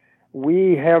times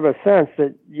we have a sense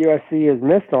that USC has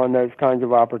missed on those kinds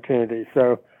of opportunities.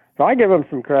 So I give them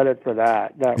some credit for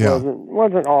that. That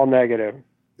wasn't all negative.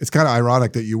 It's kind of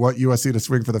ironic that you want USC to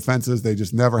swing for the fences. They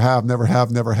just never have. And then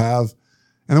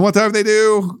one time they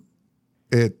do,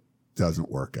 it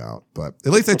doesn't work out. But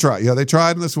at least they try. They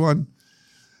tried in this one.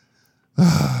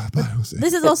 But we'll see.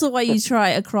 This is also why you try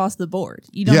across the board.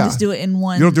 You don't just do it in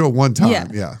one. You don't do it one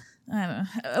time. Yeah. I don't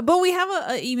know. But we have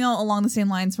an email along the same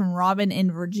lines from Robin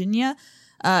in Virginia.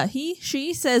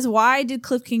 She says, why did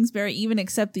Cliff Kingsbury even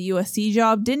accept the USC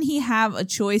job? Didn't he have a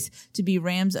choice to be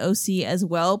Rams OC as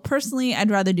well? Personally,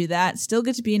 I'd rather do that. Still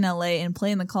get to be in LA and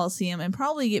play in the Coliseum and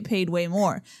probably get paid way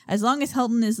more. As long as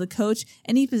Helton is the coach,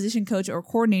 any position coach or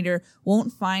coordinator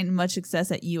won't find much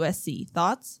success at USC.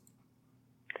 Thoughts?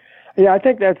 Yeah, I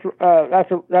think that's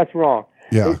wrong.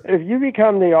 Yeah. If you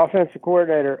become the offensive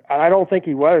coordinator, I don't think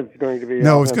he was going to be.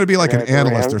 No, it's going to be like an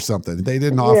analyst or something. They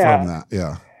didn't offer him that.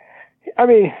 Yeah. I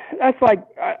mean, that's like,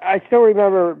 I still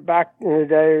remember back in the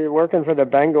day working for the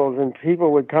Bengals, and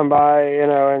people would come by,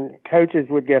 and coaches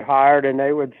would get hired, and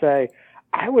they would say,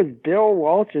 I was Bill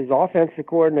Walsh's offensive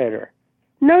coordinator.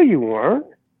 No, you weren't.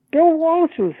 Bill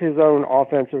Walsh was his own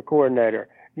offensive coordinator.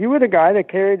 You were the guy that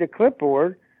carried the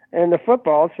clipboard and the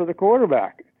footballs for the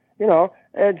quarterback,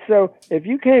 And so if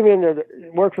you came in to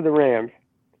work for the Rams,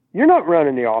 you're not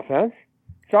running the offense.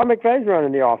 Sean McVay's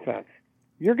running the offense.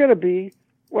 You're going to be,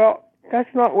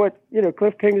 that's not what,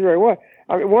 Cliff Kingsbury was.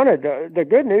 I mean, one of the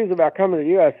good news about coming to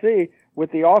USC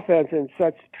with the offense in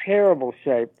such terrible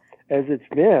shape as it's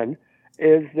been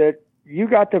is that you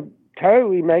got to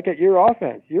totally make it your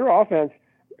offense. Your offense,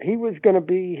 he was going to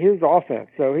be his offense.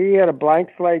 So he had a blank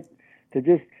slate to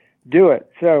just do it.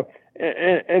 So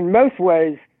in most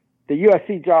ways, the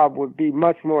USC job would be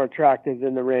much more attractive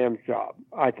than the Rams job,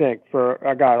 I think, for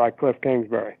a guy like Cliff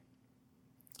Kingsbury.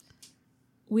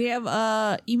 We have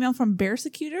an email from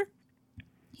Bearsecutor.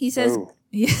 He says,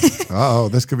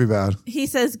 this could be bad. He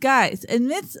says, guys,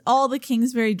 amidst all the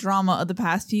Kingsbury drama of the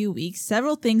past few weeks,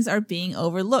 several things are being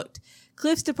overlooked.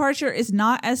 Cliff's departure is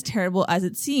not as terrible as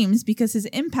it seems because his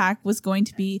impact was going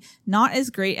to be not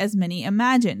as great as many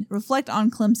imagined. Reflect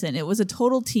on Clemson. It was a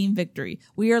total team victory.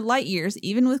 We are light years,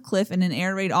 even with Cliff and an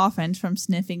air raid offense, from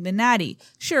sniffing the natty.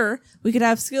 Sure, we could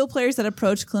have skill players that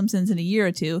approach Clemson's in a year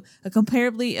or two, a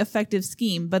comparably effective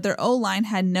scheme, but their O-line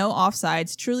had no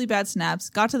offsides, truly bad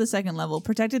snaps, got to the second level,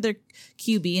 protected their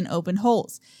QB in open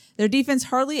holes. Their defense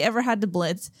hardly ever had to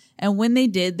blitz, and when they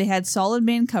did, they had solid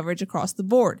man coverage across the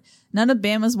board. None of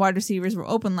Bama's wide receivers were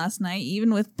open last night,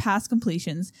 even with pass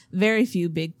completions, very few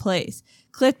big plays.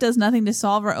 Cliff does nothing to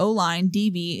solve our O-line,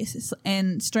 DB,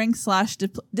 and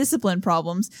strength/discipline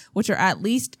problems, which are at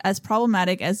least as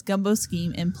problematic as gumbo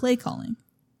scheme and play calling.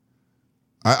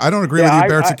 I don't agree with you,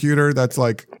 Bearsecutor. That's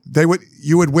like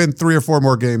you would win 3 or 4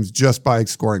 more games just by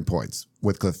scoring points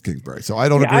with Cliff Kingsbury. So I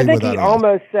don't agree with that. I think he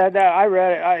almost said that. I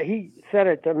read it. He said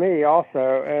it to me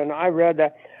also, and I read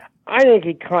that. I think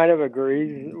he kind of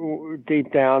agrees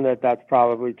deep down that that's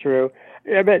probably true.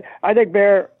 Yeah, but I think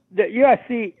that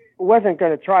USC wasn't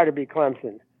going to try to be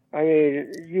Clemson. I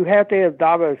mean, you have to have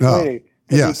Dabo Swinney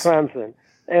to be Clemson.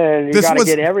 And you got to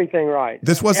get everything right.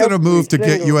 This wasn't a move to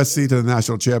get USC to the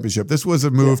national championship. This was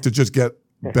a move to just get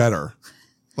better.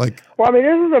 This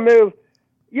is a move.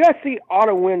 USC ought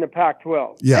to win the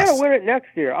Pac-12. Yes. They ought to win it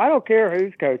next year. I don't care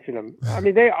who's coaching them. I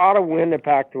mean, they ought to win the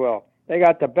Pac-12. They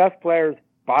got the best players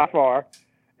by far.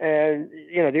 And,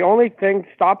 the only thing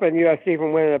stopping USC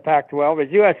from winning the Pac-12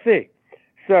 is USC.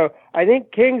 So I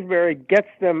think Kingsbury gets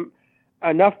them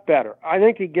enough better. I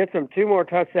think he gets them 2 more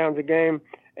touchdowns a game.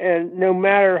 And no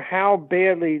matter how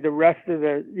badly the rest of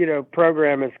the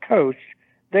program is coached,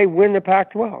 they win the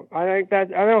Pac-12. I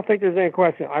don't think there's any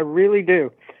question. I really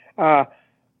do.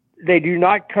 They do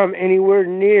not come anywhere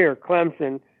near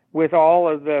Clemson with all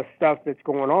of the stuff that's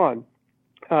going on.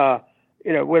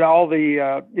 With all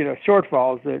the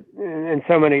shortfalls that in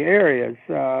so many areas.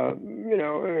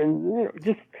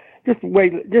 Just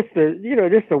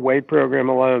the weight program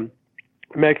alone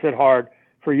makes it hard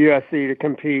for USC to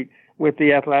compete with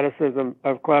the athleticism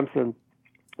of Clemson.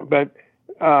 But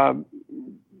I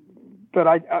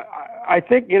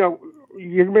think,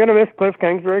 you're going to miss Cliff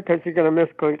Kingsbury because you're going to miss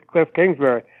Cliff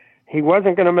Kingsbury. He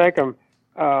wasn't going to make them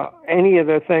any of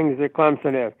the things that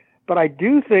Clemson is. But I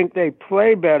do think they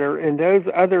play better in those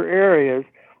other areas.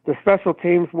 The special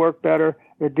teams work better.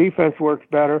 The defense works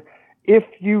better. If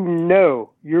you know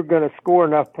you're going to score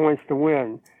enough points to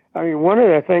win. I mean, one of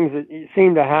the things that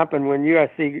seemed to happen when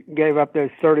USC gave up those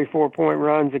 34-point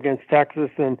runs against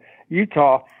Texas and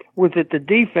Utah was that the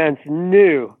defense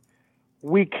knew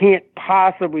we can't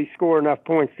possibly score enough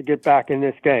points to get back in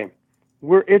this game.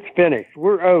 It's finished.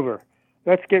 We're over.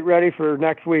 Let's get ready for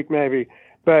next week maybe.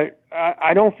 But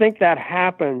I don't think that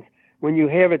happens when you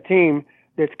have a team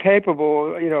that's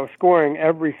capable, of scoring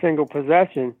every single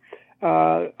possession.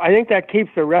 I think that keeps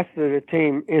the rest of the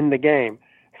team in the game.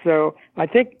 So I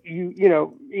think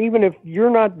even if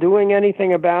you're not doing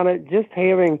anything about it, just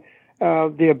having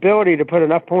the ability to put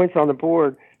enough points on the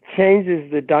board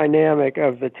changes the dynamic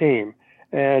of the team.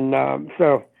 And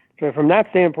so from that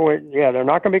standpoint, yeah, they're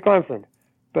not going to be Clemson,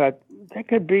 but they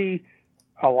could be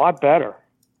a lot better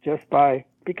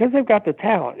because they've got the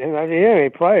talent. And the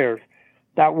NBA players,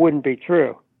 that wouldn't be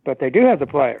true, but they do have the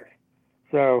players.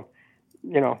 So,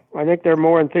 I think they're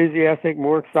more enthusiastic,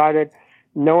 more excited,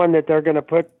 knowing that they're going to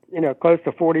put, close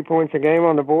to 40 points a game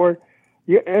on the board.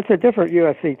 It's a different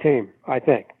USC team, I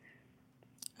think.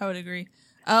 I would agree.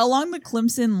 Along the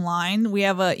Clemson line, we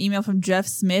have an email from Jeff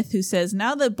Smith who says,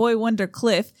 now that boy wonder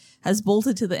Cliff has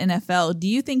bolted to the NFL, do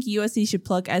you think USC should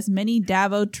pluck as many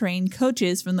Dabo-trained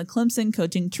coaches from the Clemson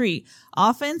coaching tree?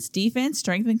 Offense, defense,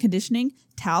 strength and conditioning,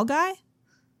 towel guy?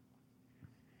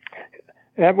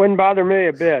 That wouldn't bother me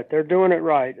a bit. They're doing it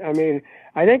right. I mean,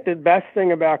 I think the best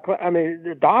thing about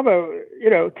Dabo,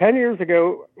 10 years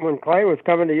ago when Clay was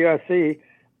coming to USC,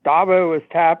 Dabo was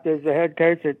tapped as the head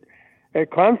coach at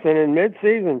Clemson in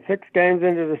mid-season, 6 games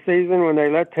into the season when they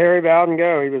let Terry Bowden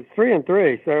go. He was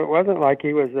 3-3, so it wasn't like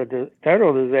he was a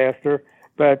total disaster.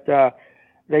 But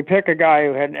they pick a guy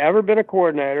who had never been a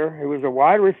coordinator, who was a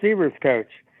wide receivers coach.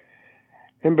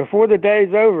 And before the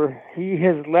day's over, he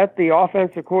has let the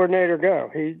offensive coordinator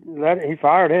go. He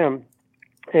fired him.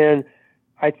 And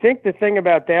I think the thing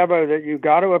about Dabo that you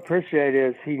got to appreciate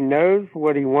is he knows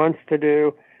what he wants to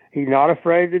do. He's not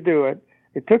afraid to do it.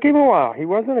 It took him a while. He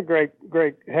wasn't a great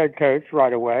head coach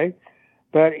right away,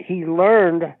 but he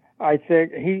learned. I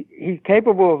think he's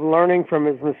capable of learning from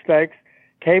his mistakes,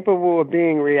 capable of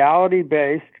being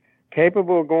reality-based,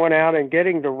 capable of going out and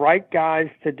getting the right guys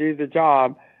to do the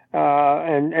job,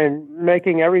 and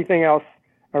making everything else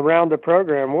around the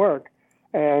program work.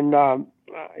 And,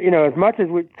 as much as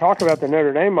we talk about the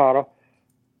Notre Dame model,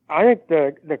 I think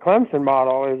the Clemson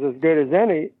model is as good as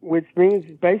any, which means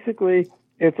basically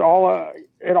it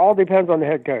all depends on the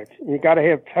head coach. You got to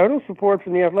have total support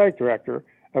from the athletic director,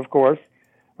 of course,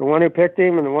 the one who picked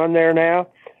him and the one there now.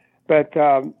 But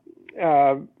the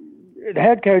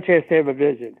head coach has to have a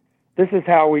vision. This is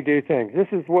how we do things. This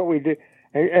is what we do.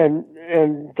 And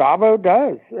Dabo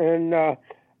does. And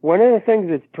one of the things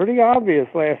that's pretty obvious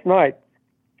last night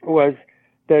was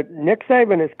that Nick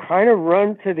Saban has kind of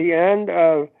run to the end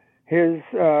of his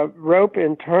rope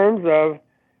in terms of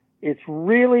it's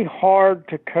really hard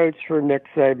to coach for Nick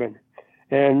Saban.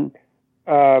 And,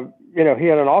 he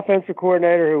had an offensive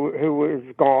coordinator who was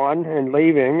gone and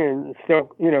leaving and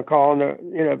still, calling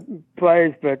the,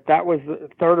 plays, but that was the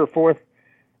third or fourth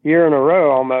year in a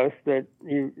row almost that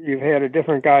you've had a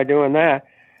different guy doing that.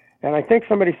 And I think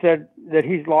somebody said that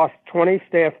he's lost 20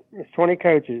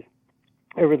 coaches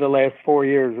over the last 4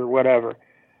 years or whatever.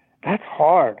 That's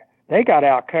hard. They got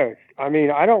out-coached. I mean,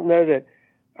 I don't know that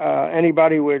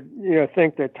anybody would,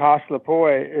 think that Tosh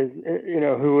Lapoy is,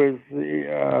 who is,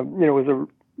 was a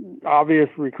obvious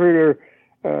recruiter,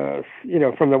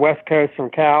 from the West Coast, from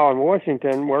Cal and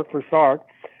Washington, worked for Sark,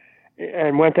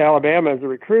 and went to Alabama as a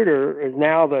recruiter, is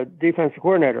now the defensive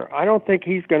coordinator. I don't think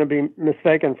he's going to be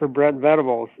mistaken for Brent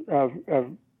Venables of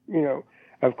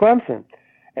Clemson.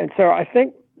 And so I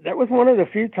think that was one of the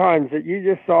few times that you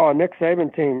just saw a Nick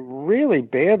Saban team really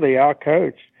badly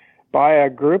outcoached by a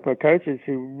group of coaches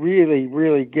who really,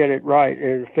 really get it right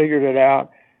and figured it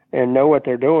out and know what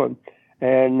they're doing.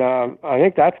 And I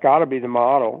think that's got to be the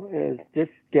model, is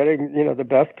just getting, the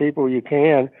best people you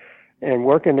can and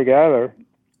working together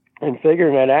and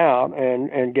figuring it out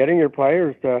and getting your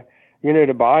players to,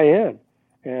 to buy in.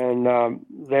 And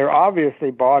they're obviously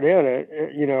bought in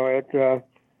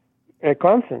at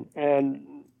Clemson. And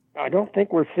I don't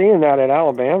think we're seeing that at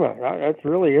Alabama. That's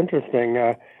really interesting.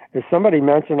 As somebody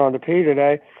mentioned on the P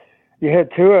today, you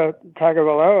had Tua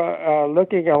Tagovailoa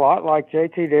looking a lot like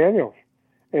JT Daniels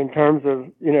in terms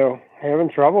of, having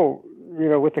trouble,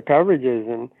 with the coverages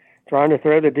and trying to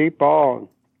throw the deep ball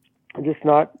and just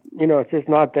not, it's just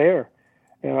not there.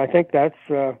 And I think that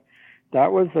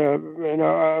was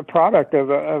a product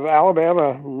of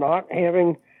Alabama not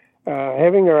having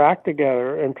their act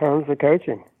together in terms of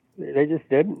coaching. They just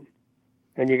didn't.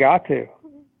 And you got to.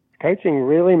 Coaching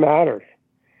really matters.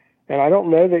 And I don't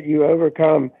know that you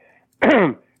overcome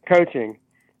coaching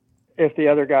if the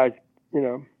other guys,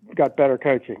 got better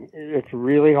coaching. It's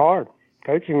really hard.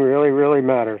 Coaching really, really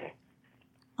matters.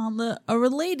 On a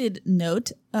related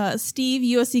note,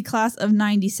 Steve, USC class of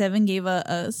 97, gave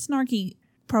a snarky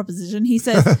proposition. He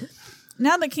said,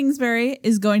 now that Kingsbury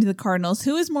is going to the Cardinals,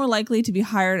 who is more likely to be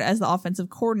hired as the offensive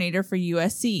coordinator for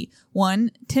USC?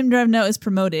 1, Tim Drevno is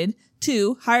promoted.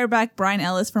 2, hire back Brian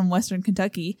Ellis from Western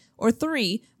Kentucky. Or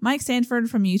 3, Mike Sanford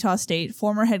from Utah State,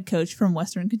 former head coach from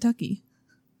Western Kentucky.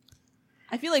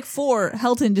 I feel like 4,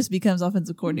 Helton just becomes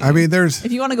offensive coordinator. I mean, there's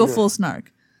if you want to go full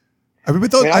snark. I mean,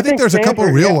 but those, I think there's a couple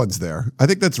real ones there. I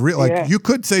think that's real. Like you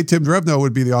could say Tim Drevno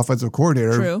would be the offensive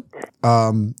coordinator. True.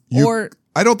 Or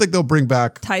I don't think they'll bring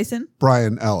back Tyson,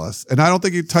 Brian Ellis, and I don't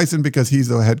think Tyson because he's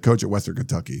the head coach at Western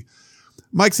Kentucky.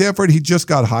 Mike Sanford, he just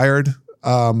got hired.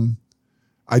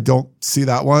 I don't see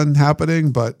that one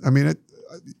happening, but I mean,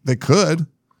 they could.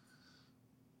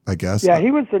 I guess. Yeah,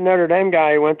 he was the Notre Dame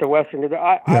guy who went to Western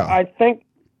Kentucky. I think,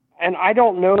 and I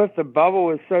don't know if the bubble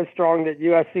is so strong that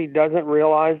USC doesn't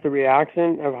realize the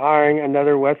reaction of hiring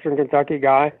another Western Kentucky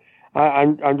guy.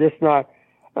 I'm just not.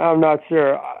 I'm not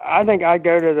sure. I think I'd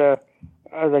go to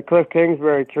the Cliff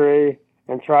Kingsbury tree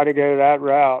and try to go that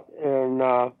route, and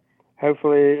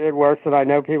hopefully it works. And I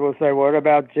know people say, "What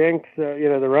about Jinx?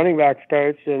 The running backs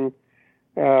coach, and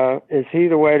is he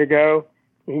the way to go?"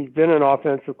 He's been an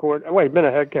offensive coordinator. Well, he's been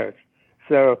a head coach.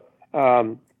 So,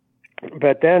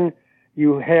 but then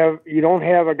you don't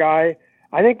have a guy.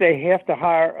 I think they have to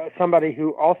hire somebody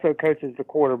who also coaches the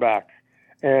quarterbacks.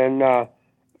 And I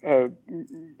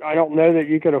don't know that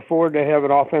you could afford to have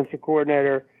an offensive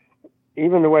coordinator,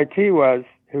 even the way T was,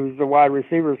 who's the wide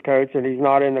receivers coach, and he's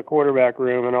not in the quarterback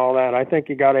room and all that. I think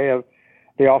you got to have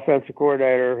the offensive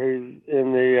coordinator who's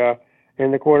in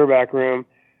the quarterback room.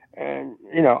 And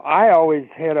I always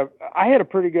had a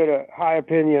pretty good high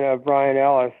opinion of Brian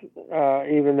Ellis,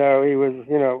 even though he was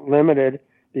limited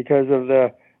because of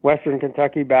the Western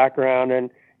Kentucky background, and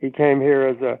he came here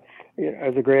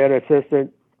as a grad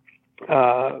assistant,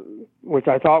 which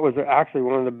I thought was actually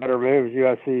one of the better moves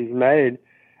USC's made.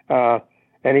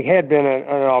 And he had been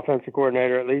an offensive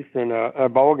coordinator at least in a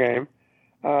bowl game.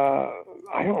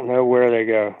 I don't know where they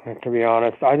go, to be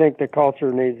honest. I think the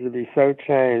culture needs to be so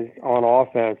changed on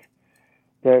offense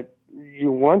that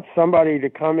you want somebody to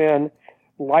come in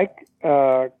like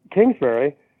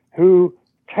Kingsbury, who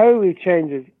totally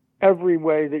changes every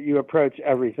way that you approach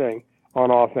everything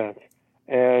on offense.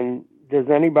 And does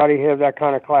anybody have that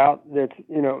kind of clout that's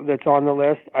on the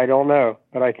list? I don't know,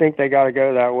 but I think they got to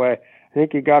go that way. I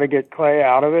think you got to get Clay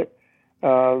out of it.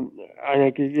 I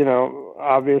think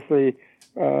obviously.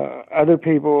 Other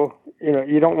people,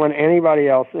 you don't want anybody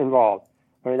else involved.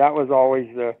 I mean, that was always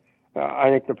I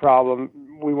think the problem.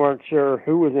 We weren't sure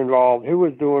who was involved, who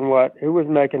was doing what, who was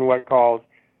making what calls,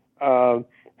 and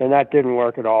that didn't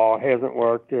work at all. It hasn't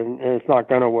worked, and it's not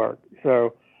going to work.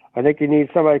 So I think you need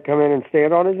somebody to come in and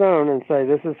stand on his own and say,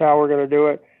 this is how we're going to do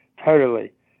it,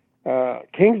 totally.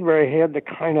 Kingsbury had the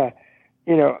kind of,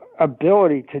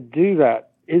 ability to do that.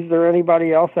 Is there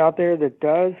anybody else out there that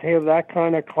does have that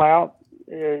kind of clout?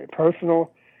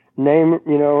 Personal name,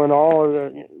 and all of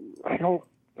the. I don't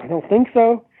think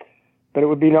so, but it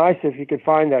would be nice if you could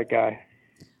find that guy.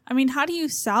 I mean, how do you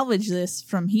salvage this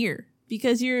from here?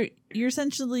 Because you're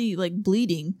essentially like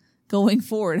bleeding going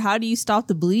forward. How do you stop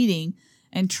the bleeding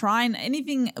and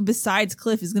anything besides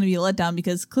Cliff is going to be a letdown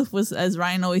because Cliff was, as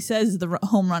Ryan always says, the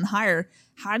home run hire.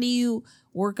 How do you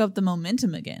work up the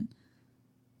momentum again?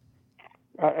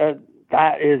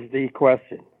 That is the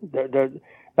question.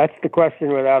 That's the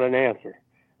question without an answer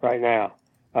right now.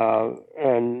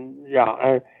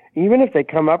 Even if they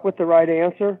come up with the right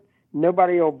answer,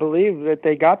 nobody will believe that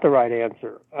they got the right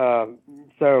answer. I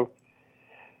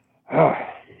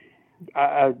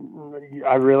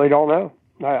really don't know.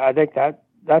 I think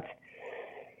that's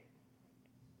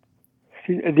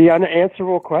the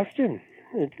unanswerable question.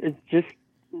 It's just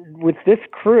with this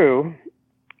crew,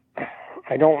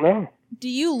 I don't know. Do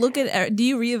you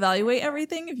reevaluate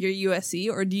everything if you're USC,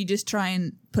 or do you just try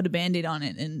and put a Band-Aid on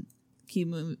it and keep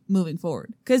moving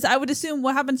forward? Because I would assume,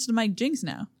 what happens to Mike Jinks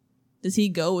now? Does he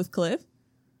go with Cliff?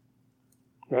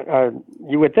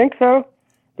 You would think so,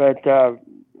 but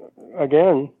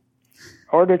again,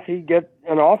 or does he get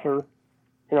an offer?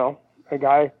 A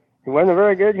guy who wasn't a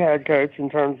very good head coach in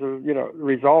terms of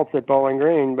results at Bowling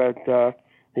Green, but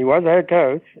he was a head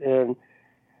coach and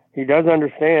he does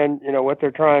understand, what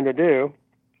they're trying to do,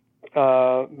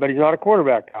 but he's not a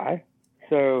quarterback guy.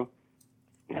 So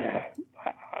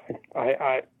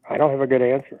I don't have a good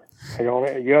answer.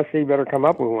 USC better come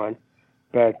up with one.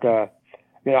 But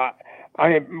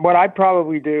what I'd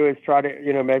probably do is try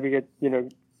to maybe get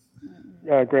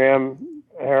Graham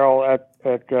Harrell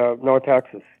at North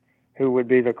Texas, who would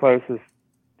be the closest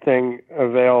thing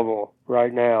available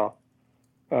right now,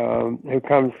 who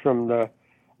comes from the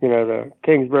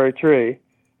Kingsbury tree,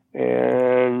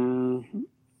 and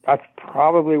that's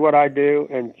probably what I do,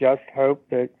 and just hope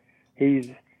that he's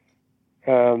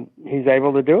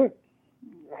able to do it.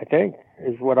 I think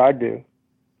is what I do.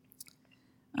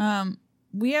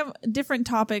 We have different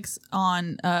topics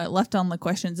on left on the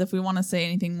questions. If we want to say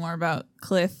anything more about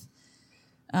Cliff,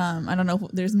 I don't know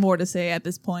if there's more to say at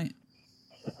this point.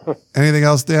 Anything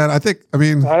else, Dan? I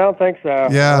don't think so.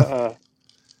 Yeah.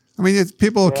 I mean,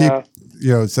 people keep,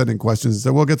 sending questions and say,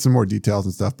 we'll get some more details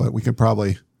and stuff, but we can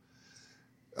probably,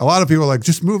 a lot of people are like,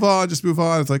 just move on.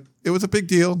 It's like, it was a big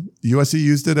deal. USC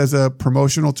used it as a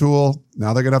promotional tool.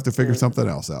 Now they're going to have to figure something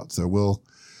else out. So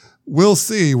we'll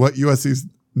see what USC's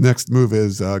next move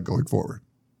is going forward.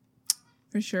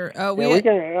 For sure. I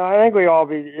think we all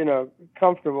be,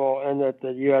 comfortable in that the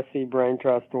USC Brain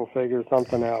Trust will figure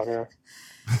something out here.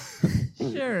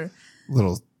 Sure.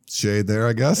 Little shade there,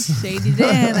 I guess. Shady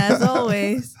Dan, as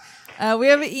always. We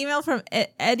have an email from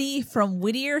Eddie from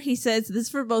Whittier. He says, this is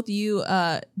for both you,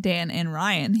 Dan and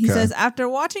Ryan. He says, after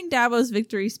watching Dabo's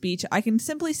victory speech, I can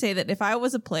simply say that if I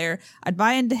was a player, I'd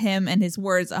buy into him and his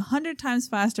words 100 times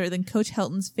faster than Coach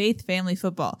Helton's faith family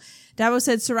football. Dabo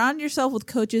said, surround yourself with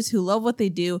coaches who love what they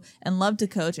do and love to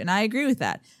coach. And I agree with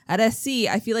that. At SC,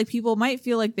 I feel like people might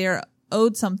feel like they're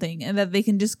owed something and that they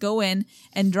can just go in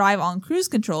and drive on cruise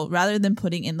control rather than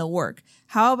putting in the work.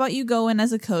 How about you go in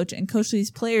as a coach and coach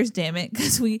these players, damn it,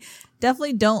 because we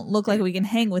definitely don't look like we can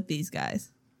hang with these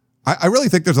guys. I really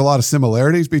think there's a lot of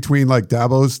similarities between like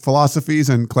Dabo's philosophies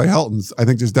and Clay Helton's. I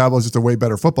think just Dabo's just a way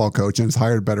better football coach and has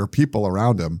hired better people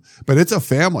around him. But it's a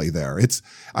family there.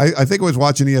 I think I was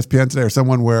watching ESPN today or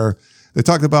someone where they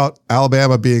talked about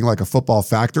Alabama being like a football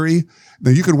factory.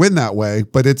 Now you could win that way,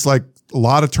 but it's like a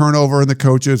lot of turnover in the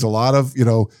coaches, a lot of,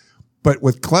 but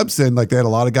with Clemson, like they had a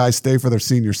lot of guys stay for their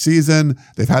senior season.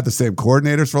 They've had the same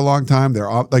coordinators for a long time. They're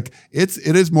like, it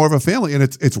is more of a family and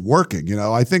it's working.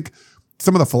 I think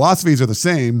some of the philosophies are the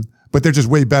same, but they're just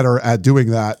way better at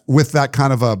doing that with that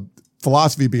kind of a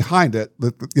philosophy behind it.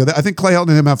 I think Clay Helton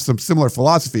and him have some similar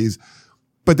philosophies,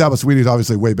 but Dabo Swinney is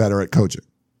obviously way better at coaching.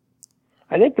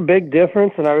 I think the big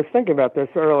difference, and I was thinking about this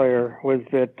earlier, was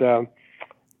that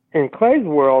in Clay's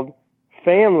world,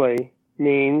 family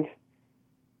means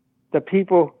the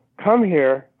people come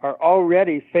here are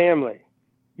already family.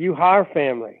 You hire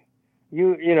family.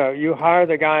 You hire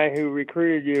the guy who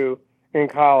recruited you in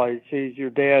college. He's your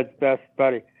dad's best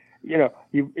buddy. You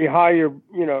hire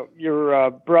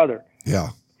your brother. Yeah.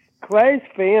 Clay's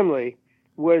family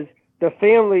was the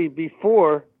family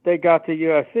before they got to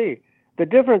USC. The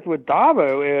difference with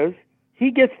Dabo is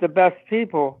he gets the best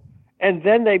people, and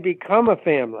then they become a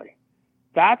family.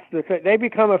 That's they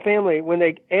become a family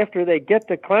after they get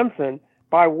to Clemson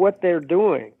by what they're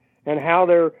doing and how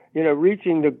they're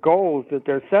reaching the goals that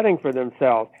they're setting for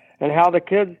themselves, and how the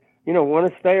kids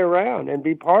want to stay around and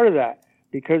be part of that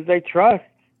because they trust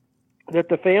that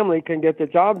the family can get the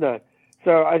job done.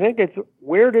 So I think it's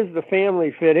where does the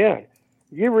family fit in?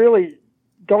 You really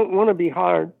don't want to be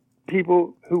hired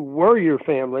people who were your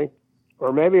family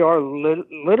or maybe are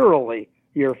literally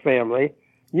your family.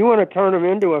 You want to turn them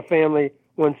into a family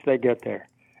once they get there.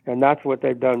 And that's what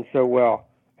they've done so well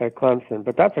at Clemson.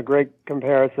 But that's a great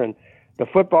comparison, the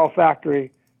football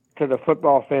factory to the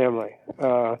football family.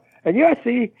 And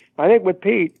USC, I think with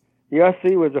Pete,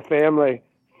 USC was a family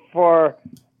for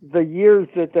the years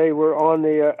that they were on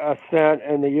the ascent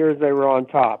and the years they were on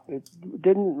top. It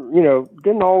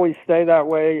didn't always stay that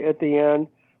way at the end,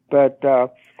 but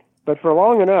for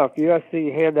long enough,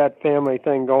 USC had that family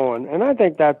thing going. And I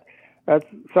think that's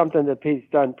something that Pete's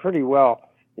done pretty well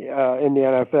in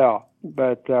the NFL.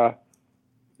 But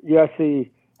USC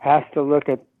has to look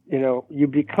at, you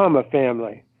become a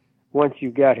family once you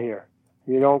get here.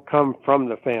 You don't come from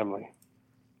the family.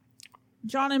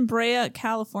 John in Brea,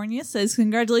 California says,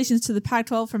 congratulations to the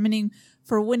Pac-12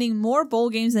 for winning more bowl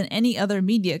games than any other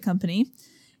media company.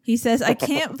 He says, I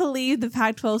can't believe the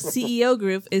Pac-12 CEO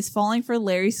group is falling for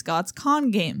Larry Scott's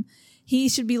con game. He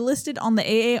should be listed on the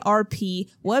AARP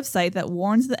website that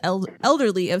warns the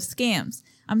elderly of scams.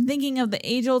 I'm thinking of the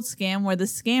age-old scam where the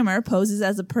scammer poses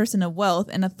as a person of wealth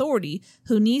and authority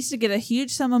who needs to get a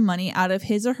huge sum of money out of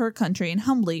his or her country and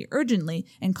humbly, urgently,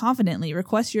 and confidently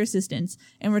requests your assistance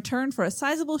in return for a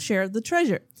sizable share of the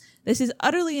treasure. This is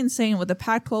utterly insane what the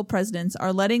Pac-12 presidents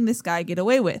are letting this guy get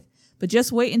away with. But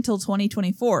just wait until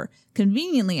 2024,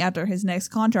 conveniently after his next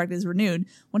contract is renewed,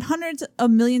 when hundreds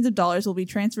of millions of dollars will be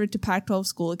transferred to Pac-12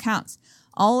 school accounts.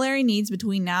 All Larry needs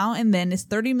between now and then is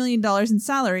 $30 million in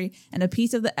salary and a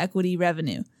piece of the equity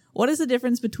revenue. What is the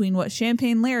difference between what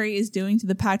Champagne Larry is doing to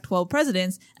the Pac-12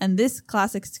 presidents and this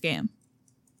classic scam?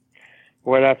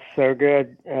 Well, that's so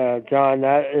good, John.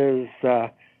 That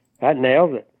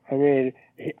nails it. I mean,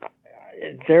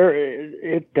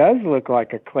 it does look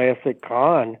like a classic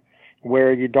con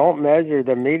where you don't measure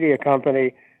the media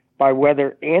company by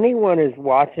whether anyone is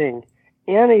watching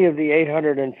any of the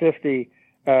 850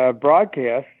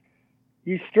 broadcasts.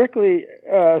 You strictly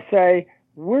say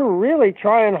we're really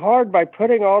trying hard by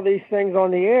putting all these things on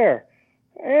the air.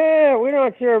 We're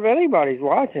not sure if anybody's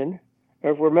watching,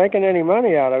 if we're making any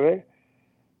money out of it.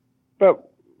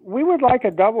 But we would like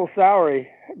a double salary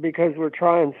because we're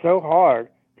trying so hard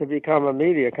to become a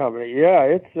media company.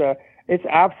 Yeah, it's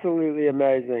absolutely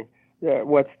amazing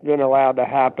what's been allowed to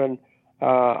happen.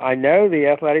 I know the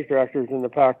athletic directors in the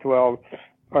Pac-12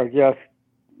 are just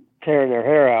tearing their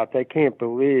hair out. They can't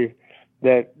believe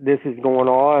that this is going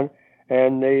on.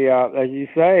 And as you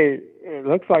say, it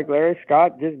looks like Larry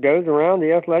Scott just goes around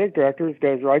the athletic directors,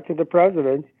 goes right to the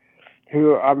presidents,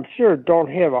 who I'm sure don't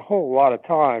have a whole lot of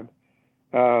time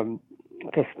to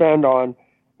spend on,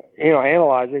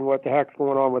 analyzing what the heck's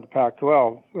going on with the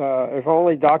Pac-12. If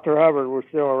only Dr. Hubbard were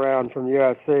still around from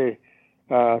USC,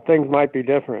 things might be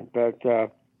different. But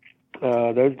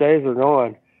those days are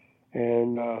gone,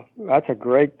 and that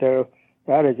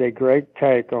is a great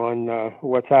take on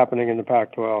what's happening in the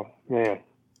Pac-12. Man,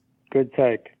 good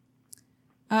take.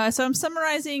 So I'm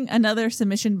summarizing another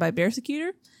submission by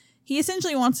Bearsecutor. He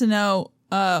essentially wants to know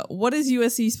what is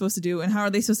USC supposed to do and how are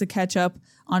they supposed to catch up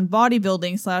on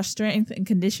bodybuilding / strength and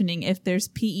conditioning if there's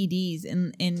PEDs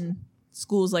in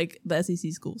schools like the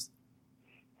SEC schools?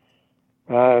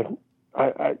 I don't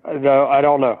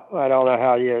know. I don't know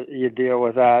how you deal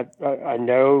with that. I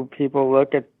know people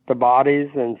look at the bodies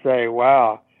and say,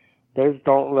 wow, those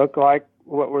don't look like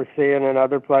what we're seeing in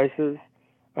other places.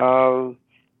 I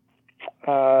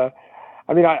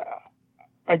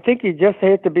think you just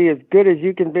have to be as good as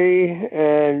you can be.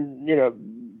 And,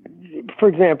 for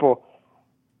example,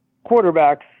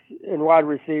 quarterbacks and wide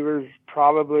receivers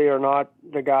probably are not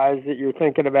the guys that you're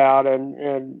thinking about.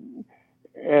 And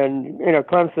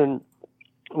Clemson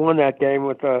won that game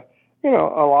with a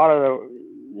lot of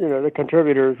the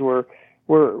contributors were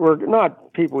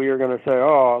not people you're going to say,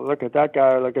 oh, look at that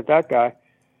guy, look at that guy.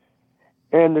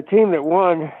 And the team that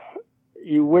won,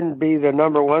 you wouldn't be the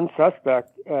number one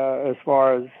suspect as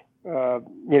far as,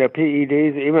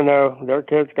 PEDs, even though their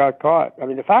kids got caught. I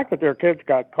mean, the fact that their kids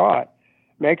got caught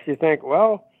makes you think,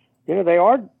 well, they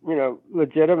are,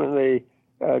 legitimately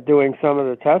doing some of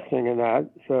the testing in that.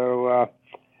 So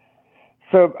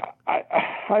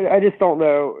I just don't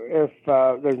know if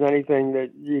there's anything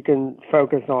that you can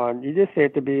focus on. You just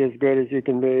have to be as good as you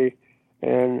can be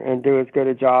and do as good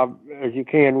a job as you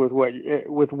can with what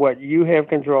you have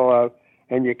control of.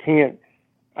 And you can't,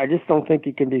 I just don't think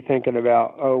you can be thinking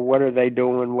about, oh, what are they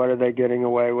doing? What are they getting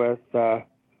away with?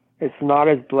 It's not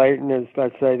as blatant as,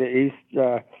 let's say, the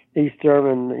East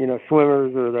German,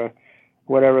 swimmers or the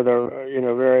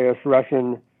various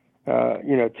Russian,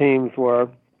 teams were.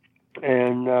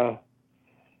 And,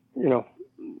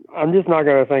 I'm just not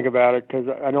going to think about it because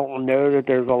I don't know that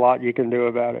there's a lot you can do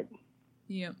about it.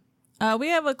 Yeah. We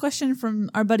have a question from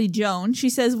our buddy Joan. She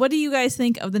says, what do you guys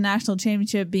think of the national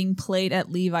championship being played at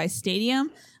Levi's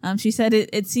Stadium? She said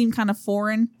it seemed kind of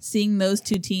foreign seeing those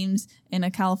two teams in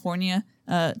a California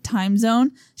time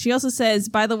zone. She also says,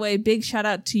 by the way, big shout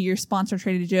out to your sponsor,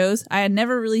 Trader Joe's. I had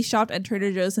never really shopped at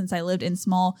Trader Joe's since I lived in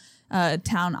small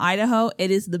town Idaho.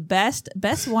 It is the best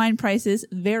wine prices,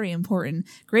 very important,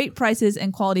 great prices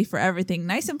and quality for everything,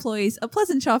 nice employees, a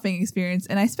pleasant shopping experience,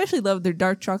 and I especially love their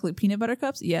dark chocolate peanut butter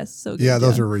cups. Yes, so good. Yeah,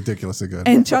 those are ridiculously good.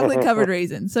 And chocolate covered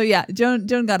raisins. So yeah,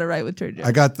 Joan got it right with Trader Joe's.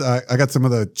 I got some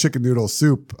of the chicken noodle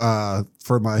soup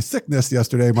for my sickness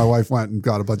yesterday. My wife went and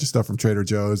got a bunch of stuff from Trader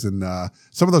Joe's and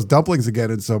some of those dumplings again,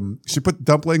 and she put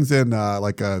dumplings in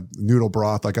like a noodle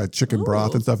broth, like a chicken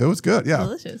broth and stuff. It was good. Yeah,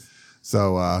 delicious.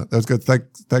 So that was good.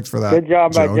 Thanks for that. Good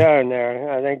job Joan. by Joan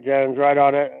there. I think Joan's right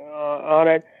on it.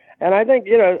 And I think,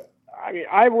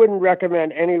 I wouldn't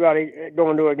recommend anybody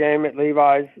going to a game at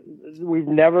Levi's. We've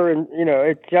never,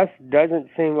 it just doesn't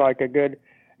seem like a good,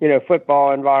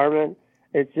 football environment.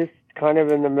 It's just kind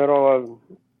of in the middle of,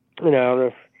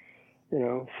 this,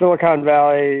 Silicon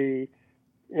Valley,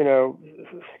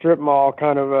 strip mall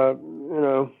kind of a,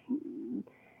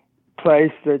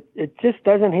 place that it just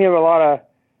doesn't have a lot of,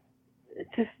 it's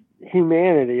just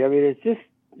humanity. I mean, it's just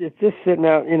sitting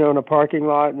out, in a parking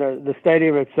lot, and the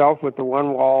stadium itself with the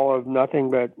one wall of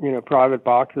nothing but, private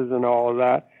boxes and all of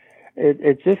that.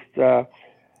 It's just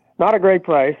not a great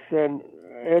place, and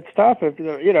it's tough. If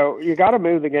you got to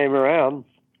move the game around.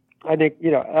 I think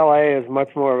LA is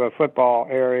much more of a football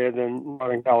area than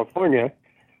Northern California,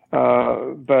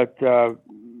 but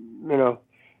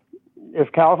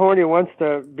if California wants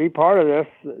to be part of this,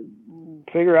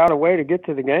 figure out a way to get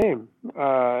to the game.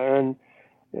 And,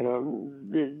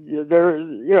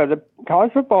 the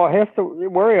college football has to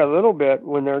worry a little bit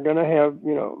when they're going to have,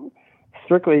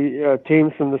 strictly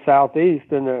teams from the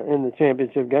Southeast in the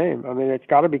championship game. I mean, it's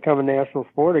got to become a national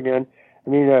sport again. I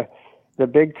mean, the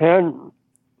Big Ten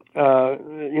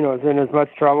is in as much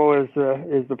trouble as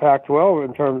the Pac-12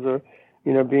 in terms of,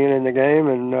 being in the game.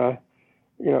 And,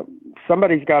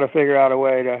 somebody's got to figure out a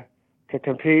way to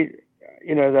compete.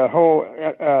 The whole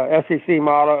SEC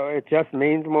model, it just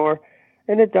means more,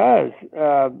 and it does.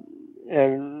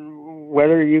 And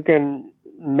whether you can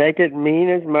make it mean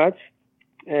as much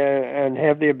and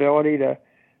have the ability to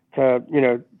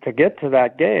get to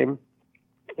that game,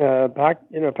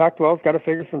 Pac-12's got to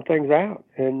figure some things out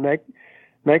and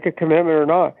make a commitment or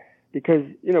not. Because,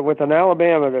 with an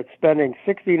Alabama that's spending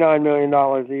 $69 million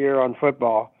a year on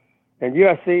football, and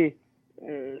USC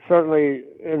certainly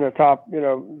in the top,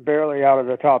 barely out of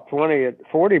the top 20 at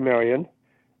 $40 million,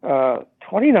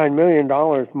 $29 million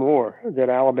more that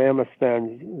Alabama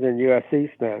spends than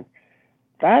USC spends.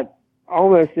 That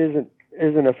almost isn't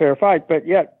a fair fight. But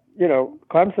yet,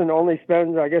 Clemson only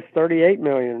spends, I guess, $38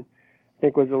 million, I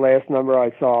think was the last number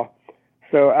I saw.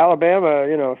 So Alabama,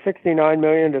 $69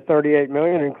 million to $38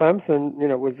 million, and Clemson,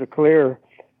 was the clear,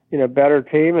 better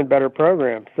team and better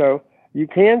program. So you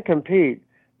can compete,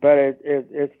 but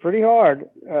it's pretty hard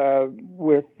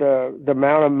with the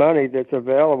amount of money that's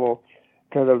available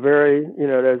to the very,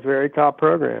 those very top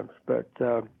programs. But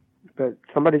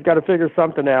somebody's got to figure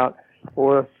something out,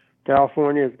 or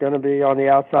California is going to be on the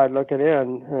outside looking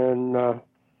in, and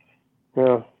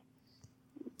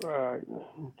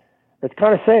it's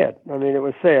kind of sad. I mean, it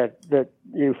was sad that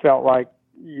you felt like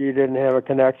you didn't have a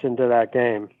connection to that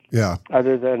game. Yeah.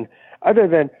 Other than,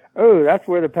 oh, that's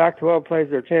where the Pac-12 plays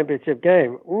their championship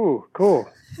game. Ooh, cool.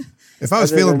 If I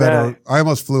was feeling better, I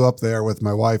almost flew up there with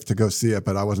my wife to go see it,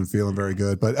 but I wasn't feeling very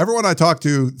good. But everyone I talked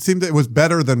to seemed that it was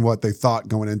better than what they thought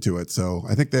going into it. So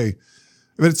I think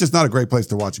it's just not a great place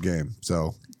to watch a game.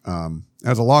 So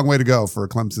there's a long way to go for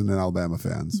Clemson and Alabama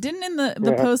fans. Didn't in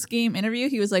the post-game interview,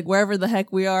 he was like, wherever the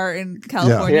heck we are in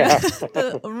California.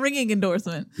 Yeah. A ringing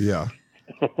endorsement. Yeah.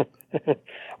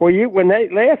 Well,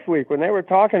 last week when they were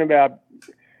talking about,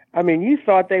 I mean, you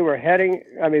thought they were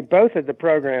both of the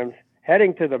programs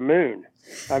heading to the moon.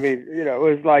 I mean, it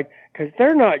was like, because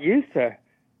they're not used to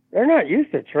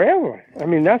traveling. I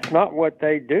mean, that's not what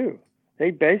they do.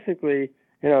 They basically,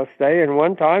 stay in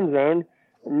one time zone,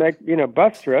 make,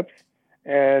 bus trips,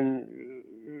 and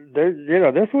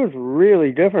this was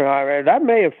really different. I mean, that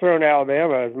may have thrown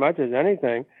Alabama as much as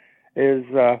anything, is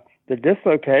the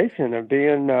dislocation of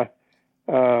being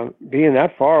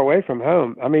that far away from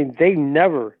home. I mean, they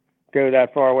never go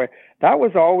that far away. That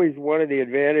was always one of the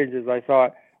advantages, I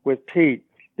thought, with Pete,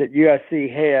 that USC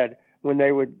had when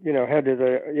they would, head to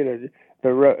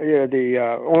the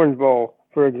Orange Bowl,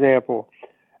 for example.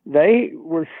 They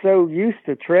were so used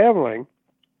to traveling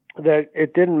that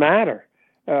it didn't matter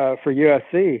for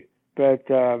USC. But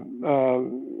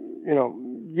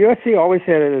USC always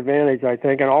had an advantage, I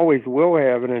think, and always will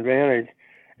have an advantage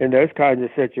in those kinds of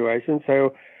situations.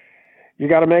 So you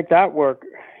got to make that work,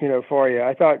 for you.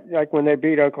 I thought, like, when they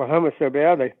beat Oklahoma so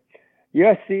badly,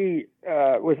 USC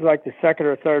was like the second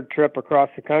or third trip across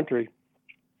the country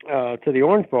to the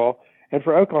Orange Bowl. And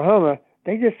for Oklahoma,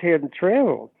 they just hadn't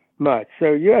traveled much. So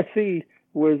USC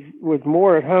was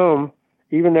more at home,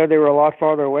 even though they were a lot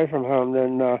farther away from home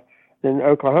than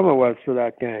Oklahoma was for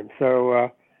that game.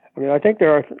 So, I think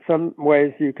there are some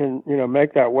ways you can,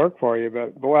 make that work for you.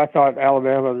 But, boy, I thought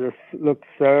Alabama just looked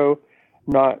so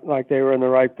not like they were in the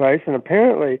right place. And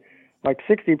apparently, like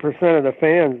 60% of the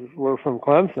fans were from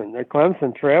Clemson. That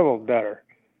Clemson traveled better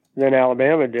than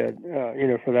Alabama did,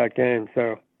 for that game.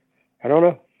 So, I don't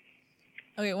know.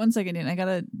 Okay, 1 second, Dan. I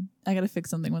gotta fix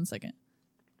something. 1 second.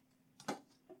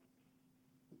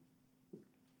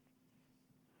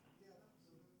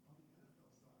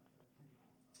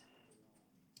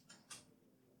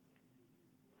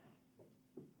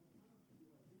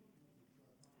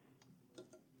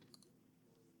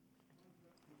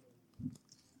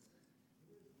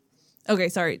 Okay,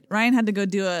 sorry. Ryan had to go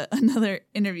do another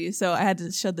interview, so I had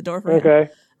to shut the door for him. Okay.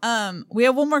 We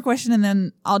have one more question, and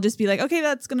then I'll just be like, okay,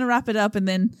 that's going to wrap it up, and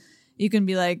then you can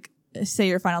be like, say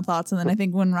your final thoughts, and then I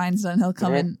think when Ryan's done, he'll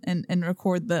come in and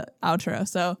record the outro.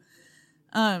 So,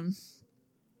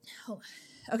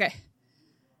 okay.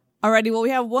 Alrighty, well, we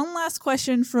have one last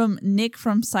question from Nick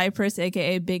from Cyprus,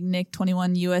 aka Big Nick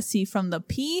 21 USC from the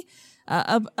P.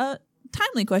 A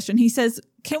timely question. He says,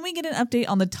 can we get an update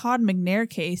on the Todd McNair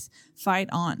case? Fight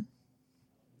on.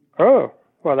 Oh,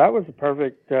 well, that was a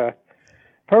perfect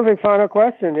final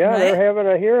question. Yeah, right? They're having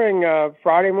a hearing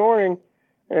Friday morning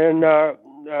in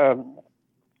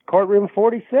courtroom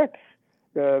 46,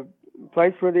 the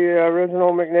place where the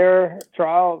original McNair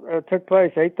trial took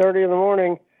place, 8:30 in the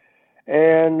morning.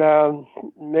 And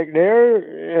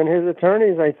McNair and his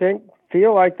attorneys, I think,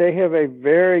 feel like they have a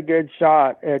very good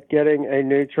shot at getting a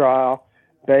new trial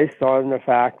based on the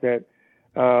fact that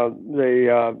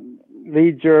the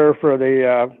lead juror for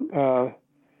the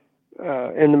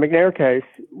in the McNair case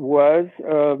was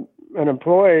an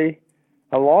employee,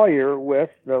 a lawyer with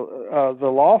the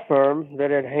law firm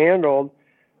that had handled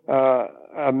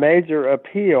a major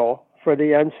appeal for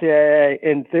the NCAA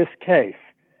in this case.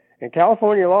 And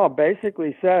California law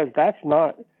basically says that's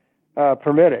not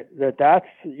permitted. That's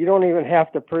you don't even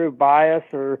have to prove bias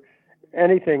or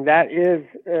anything. That is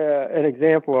an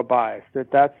example of bias.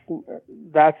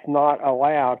 That's not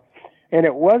allowed. And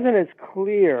it wasn't as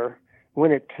clear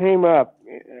when it came up.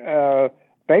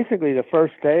 Basically, the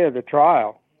first day of the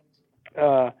trial,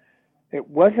 it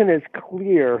wasn't as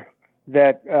clear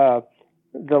that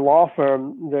the law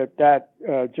firm that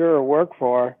juror worked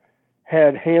for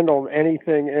had handled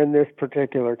anything in this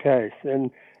particular case.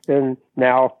 And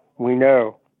now we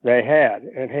know they had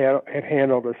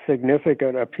handled a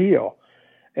significant appeal.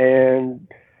 And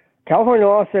California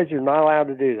law says you're not allowed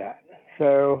to do that.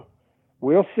 So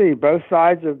we'll see. Both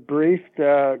sides have briefed,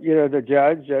 the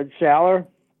Judge Schaller,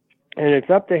 and it's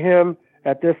up to him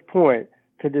at this point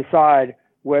to decide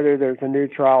whether there's a new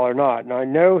trial or not. And I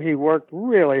know he worked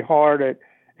really hard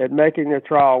at making the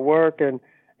trial work and,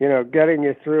 getting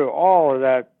you through all of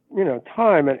that,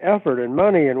 time and effort and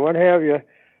money and what have you,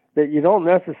 that you don't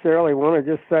necessarily want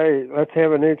to just say, let's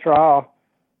have a new trial.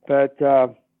 But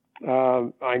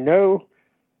I know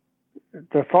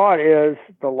the thought is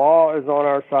the law is on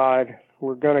our side.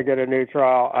 We're going to get a new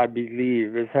trial, I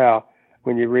believe, is how,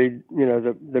 when you read,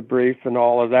 the brief and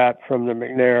all of that from the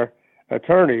McNair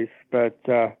attorneys. But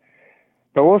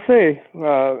we'll see.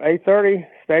 8:30,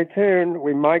 stay tuned.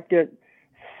 We might get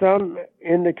some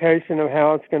indication of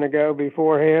how it's going to go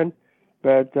beforehand.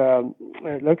 But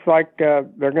it looks like they're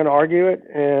going to argue it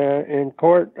in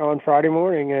court on Friday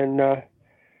morning, and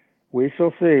we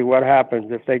shall see what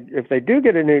happens. If they do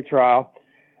get a new trial,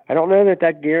 I don't know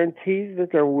that guarantees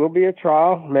that there will be a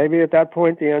trial. Maybe at that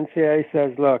point the NCAA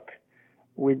says, look,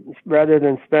 rather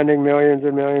than spending millions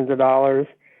and millions of dollars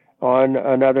on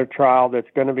another trial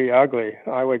that's going to be ugly,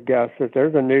 I would guess that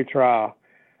there's a new trial,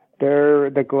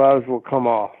 the gloves will come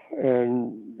off,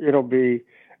 and it'll be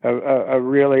a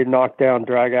really knockdown,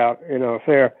 drag-out,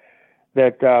 affair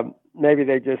that maybe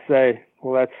they just say,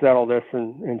 well, let's settle this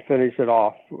and finish it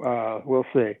off. We'll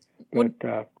see.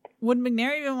 Would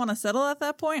McNair even want to settle at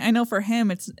that point? I know for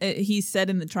him, he said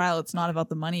in the trial it's not about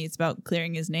the money, it's about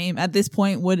clearing his name. At this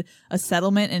point, would a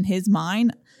settlement in his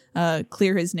mind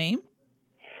clear his name?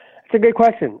 It's a good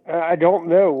question. I don't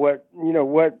know what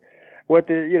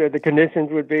the conditions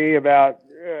would be about.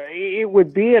 It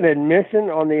would be an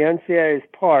admission on the NCAA's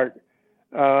part.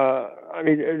 The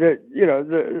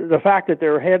fact that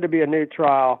there had to be a new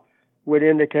trial would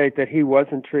indicate that he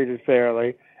wasn't treated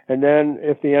fairly. And then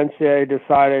if the NCAA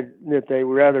decided that they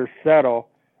would rather settle,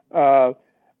 I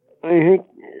think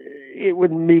it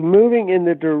would be moving in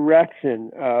the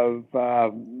direction of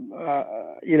a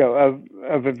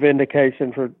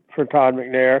vindication for Todd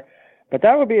McNair. But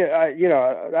that would be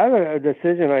a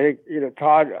decision. I think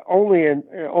Todd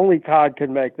only Todd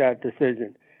can make that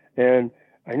decision, and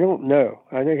I don't know.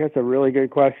 I think that's a really good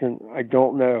question. I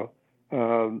don't know,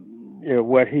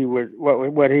 what he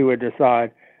would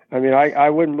decide. I mean, I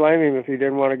wouldn't blame him if he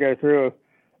didn't want to go through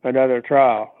another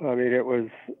trial. I mean, it was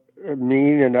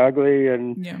mean and ugly,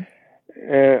 and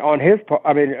on his part,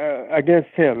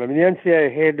 against him. I mean, the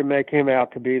NCAA had to make him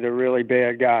out to be the really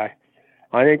bad guy.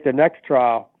 I think the next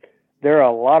trial, there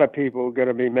are a lot of people going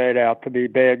to be made out to be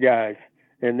bad guys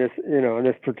in this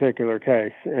particular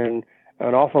case, and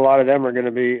an awful lot of them are going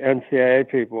to be NCAA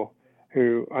people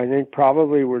who I think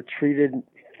probably were treated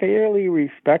fairly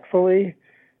respectfully,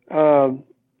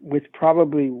 which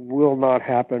probably will not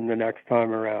happen the next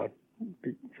time around.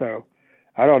 So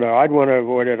I don't know. I'd want to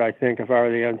avoid it, I think, if I were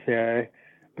the NCAA,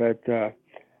 but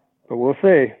we'll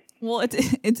see. Well,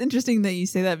 it's interesting that you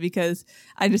say that, because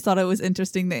I just thought it was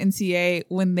interesting the NCAA,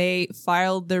 when they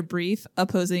filed their brief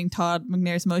opposing Todd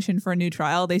McNair's motion for a new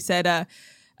trial, they said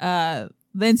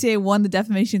the NCAA won the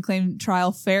defamation claim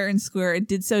trial fair and square. It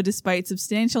did so despite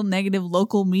substantial negative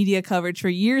local media coverage for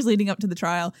years leading up to the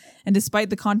trial, and despite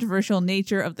the controversial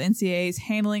nature of the NCAA's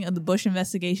handling of the Bush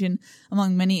investigation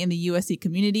among many in the USC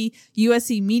community.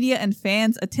 USC media and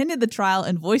fans attended the trial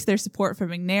and voiced their support for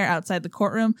McNair outside the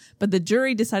courtroom, but the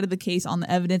jury decided the case on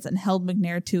the evidence and held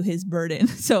McNair to his burden.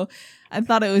 So I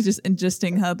thought it was just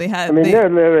interesting how they had. They're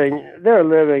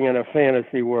living in a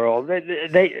fantasy world.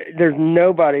 There's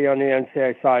nobody on the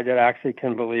NCAA side that actually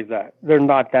can believe that. They're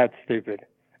not that stupid.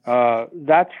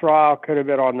 That trial could have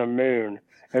been on the moon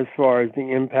as far as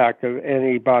the impact of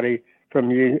anybody from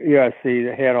USC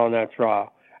to head on that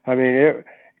trial. I mean,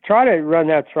 try to run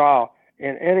that trial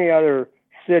in any other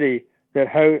city that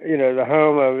the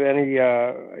home of any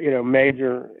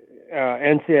major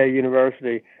NCAA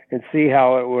university, and see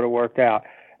how it would have worked out.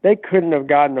 They couldn't have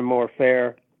gotten a more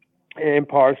fair and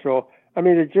impartial. I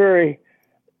mean, the jury,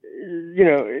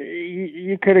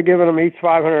 you could have given them each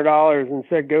 $500 and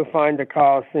said, go find the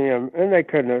Coliseum, and they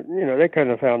couldn't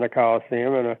have found the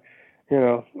Coliseum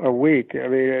in a week. I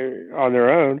mean, on their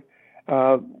own.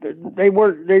 They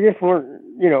just weren't,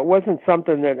 it wasn't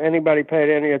something that anybody paid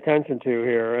any attention to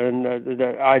here. And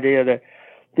the idea that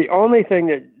the only thing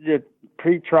that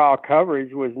pre-trial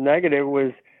coverage was negative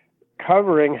was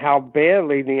covering how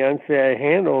badly the NCAA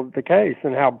handled the case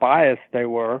and how biased they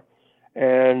were,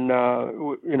 and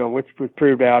which was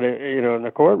proved out in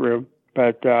the courtroom.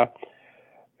 But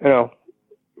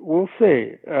we'll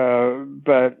see.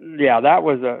 But yeah, that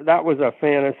was a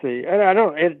fantasy, and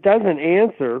it doesn't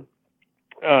answer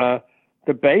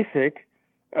the basic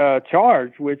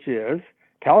charge, which is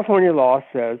California law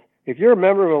says if you're a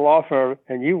member of a law firm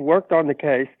and you worked on the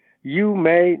case, you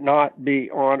may not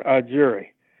be on a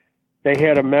jury. They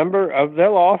had a member of their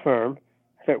law firm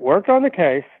that worked on the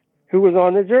case who was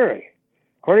on the jury.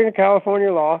 According to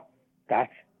California law,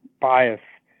 that's bias,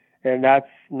 and that's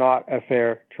not a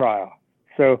fair trial.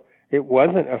 So it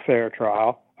wasn't a fair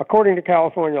trial according to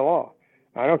California law.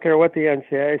 I don't care what the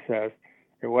NCAA says.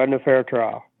 It wasn't a fair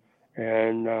trial.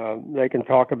 And they can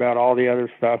talk about all the other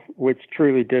stuff, which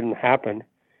truly didn't happen.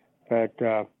 But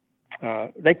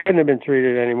they couldn't have been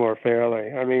treated any more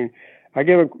fairly. I mean,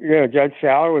 Judge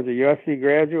Schaller was a USC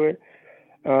graduate.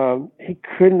 He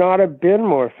could not have been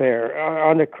more fair.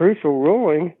 On the crucial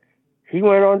ruling, he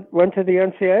went to the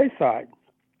NCAA side.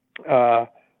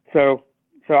 So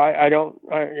I don't,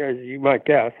 as you might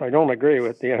guess, I don't agree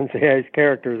with the NCAA's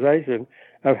characterization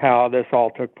of how this all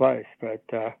took place.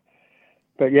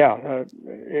 But yeah,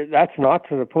 that's not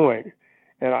to the point.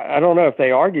 And I don't know if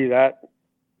they argue that.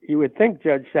 You would think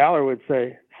Judge Schaller would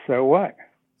say, so what?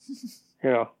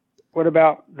 What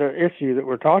about the issue that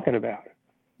we're talking about?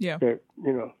 Yeah.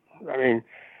 I mean,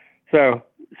 so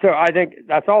I think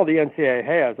that's all the NCAA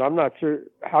has. I'm not sure.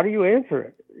 How do you answer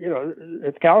it?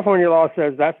 If California law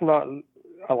says that's not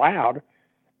allowed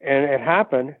and it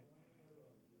happened,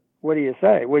 what do you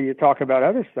say? Well, you talk about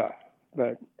other stuff,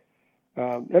 but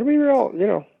it'll be real,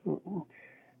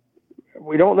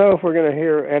 we don't know if we're going to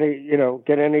hear any,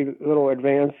 get any little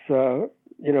advance,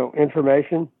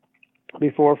 information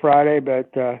before Friday,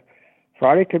 but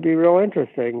Friday could be real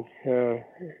interesting because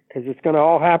it's going to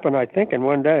all happen, I think, in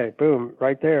one day. Boom,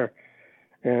 right there.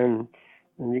 And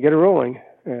you get a ruling.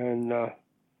 And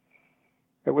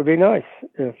it would be nice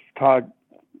if Todd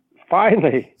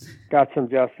finally got some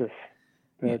justice.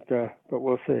 But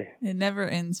we'll see. It never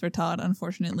ends for Todd,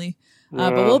 unfortunately.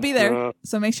 But we'll be there.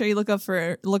 So make sure you look out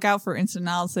for Instant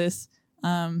Analysis.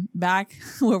 Back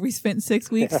where we spent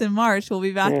 6 weeks in March. We'll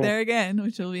be back there again,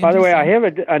 which will be By the way, I have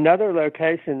another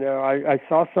location though. I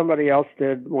saw somebody else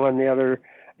did one the other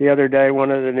day,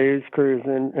 one of the news crews,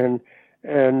 and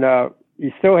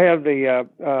you still have the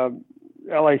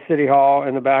LA City Hall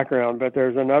in the background, but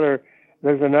there's another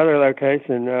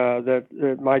location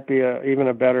that might be even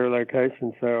a better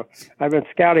location. So I've been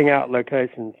scouting out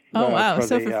locations. Oh wow,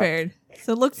 so prepared.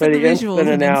 So look for the visuals and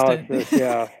analysis.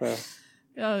 Yeah. So.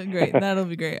 Oh, great. That'll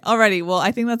be great. Alrighty. Well,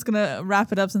 I think that's going to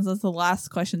wrap it up since that's the last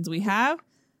questions we have.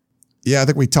 Yeah, I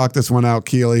think we talked this one out,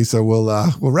 Keely. So we'll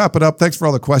wrap it up. Thanks for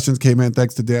all the questions came in.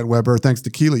 Thanks to Dan Weber. Thanks to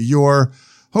Keely Eure.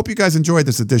 Hope you guys enjoyed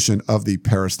this edition of the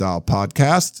Peristyle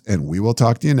Podcast, and we will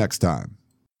talk to you next time.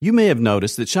 You may have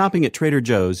noticed that shopping at Trader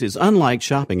Joe's is unlike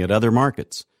shopping at other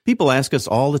markets. People ask us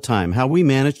all the time how we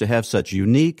manage to have such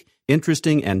unique,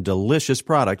 interesting, and delicious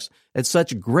products at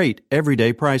such great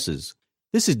everyday prices.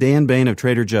 This is Dan Bain of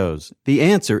Trader Joe's. The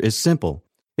answer is simple.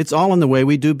 It's all in the way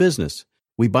we do business.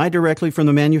 We buy directly from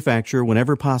the manufacturer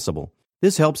whenever possible.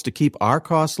 This helps to keep our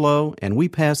costs low, and we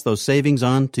pass those savings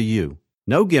on to you.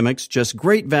 No gimmicks, just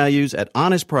great values at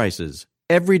honest prices.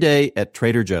 Every day at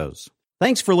Trader Joe's.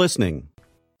 Thanks for listening.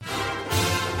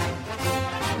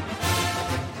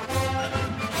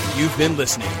 You've been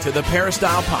listening to the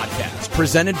Peristyle Podcast,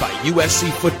 presented by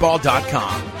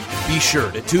USCFootball.com. Be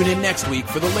sure to tune in next week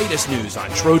for the latest news on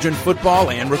Trojan football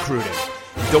and recruiting.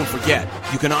 And don't forget,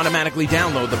 you can automatically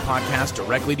download the podcast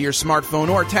directly to your smartphone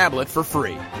or tablet for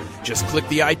free. Just click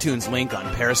the iTunes link on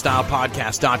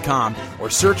peristylepodcast.com or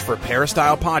search for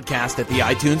Peristyle Podcast at the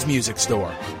iTunes Music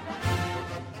Store.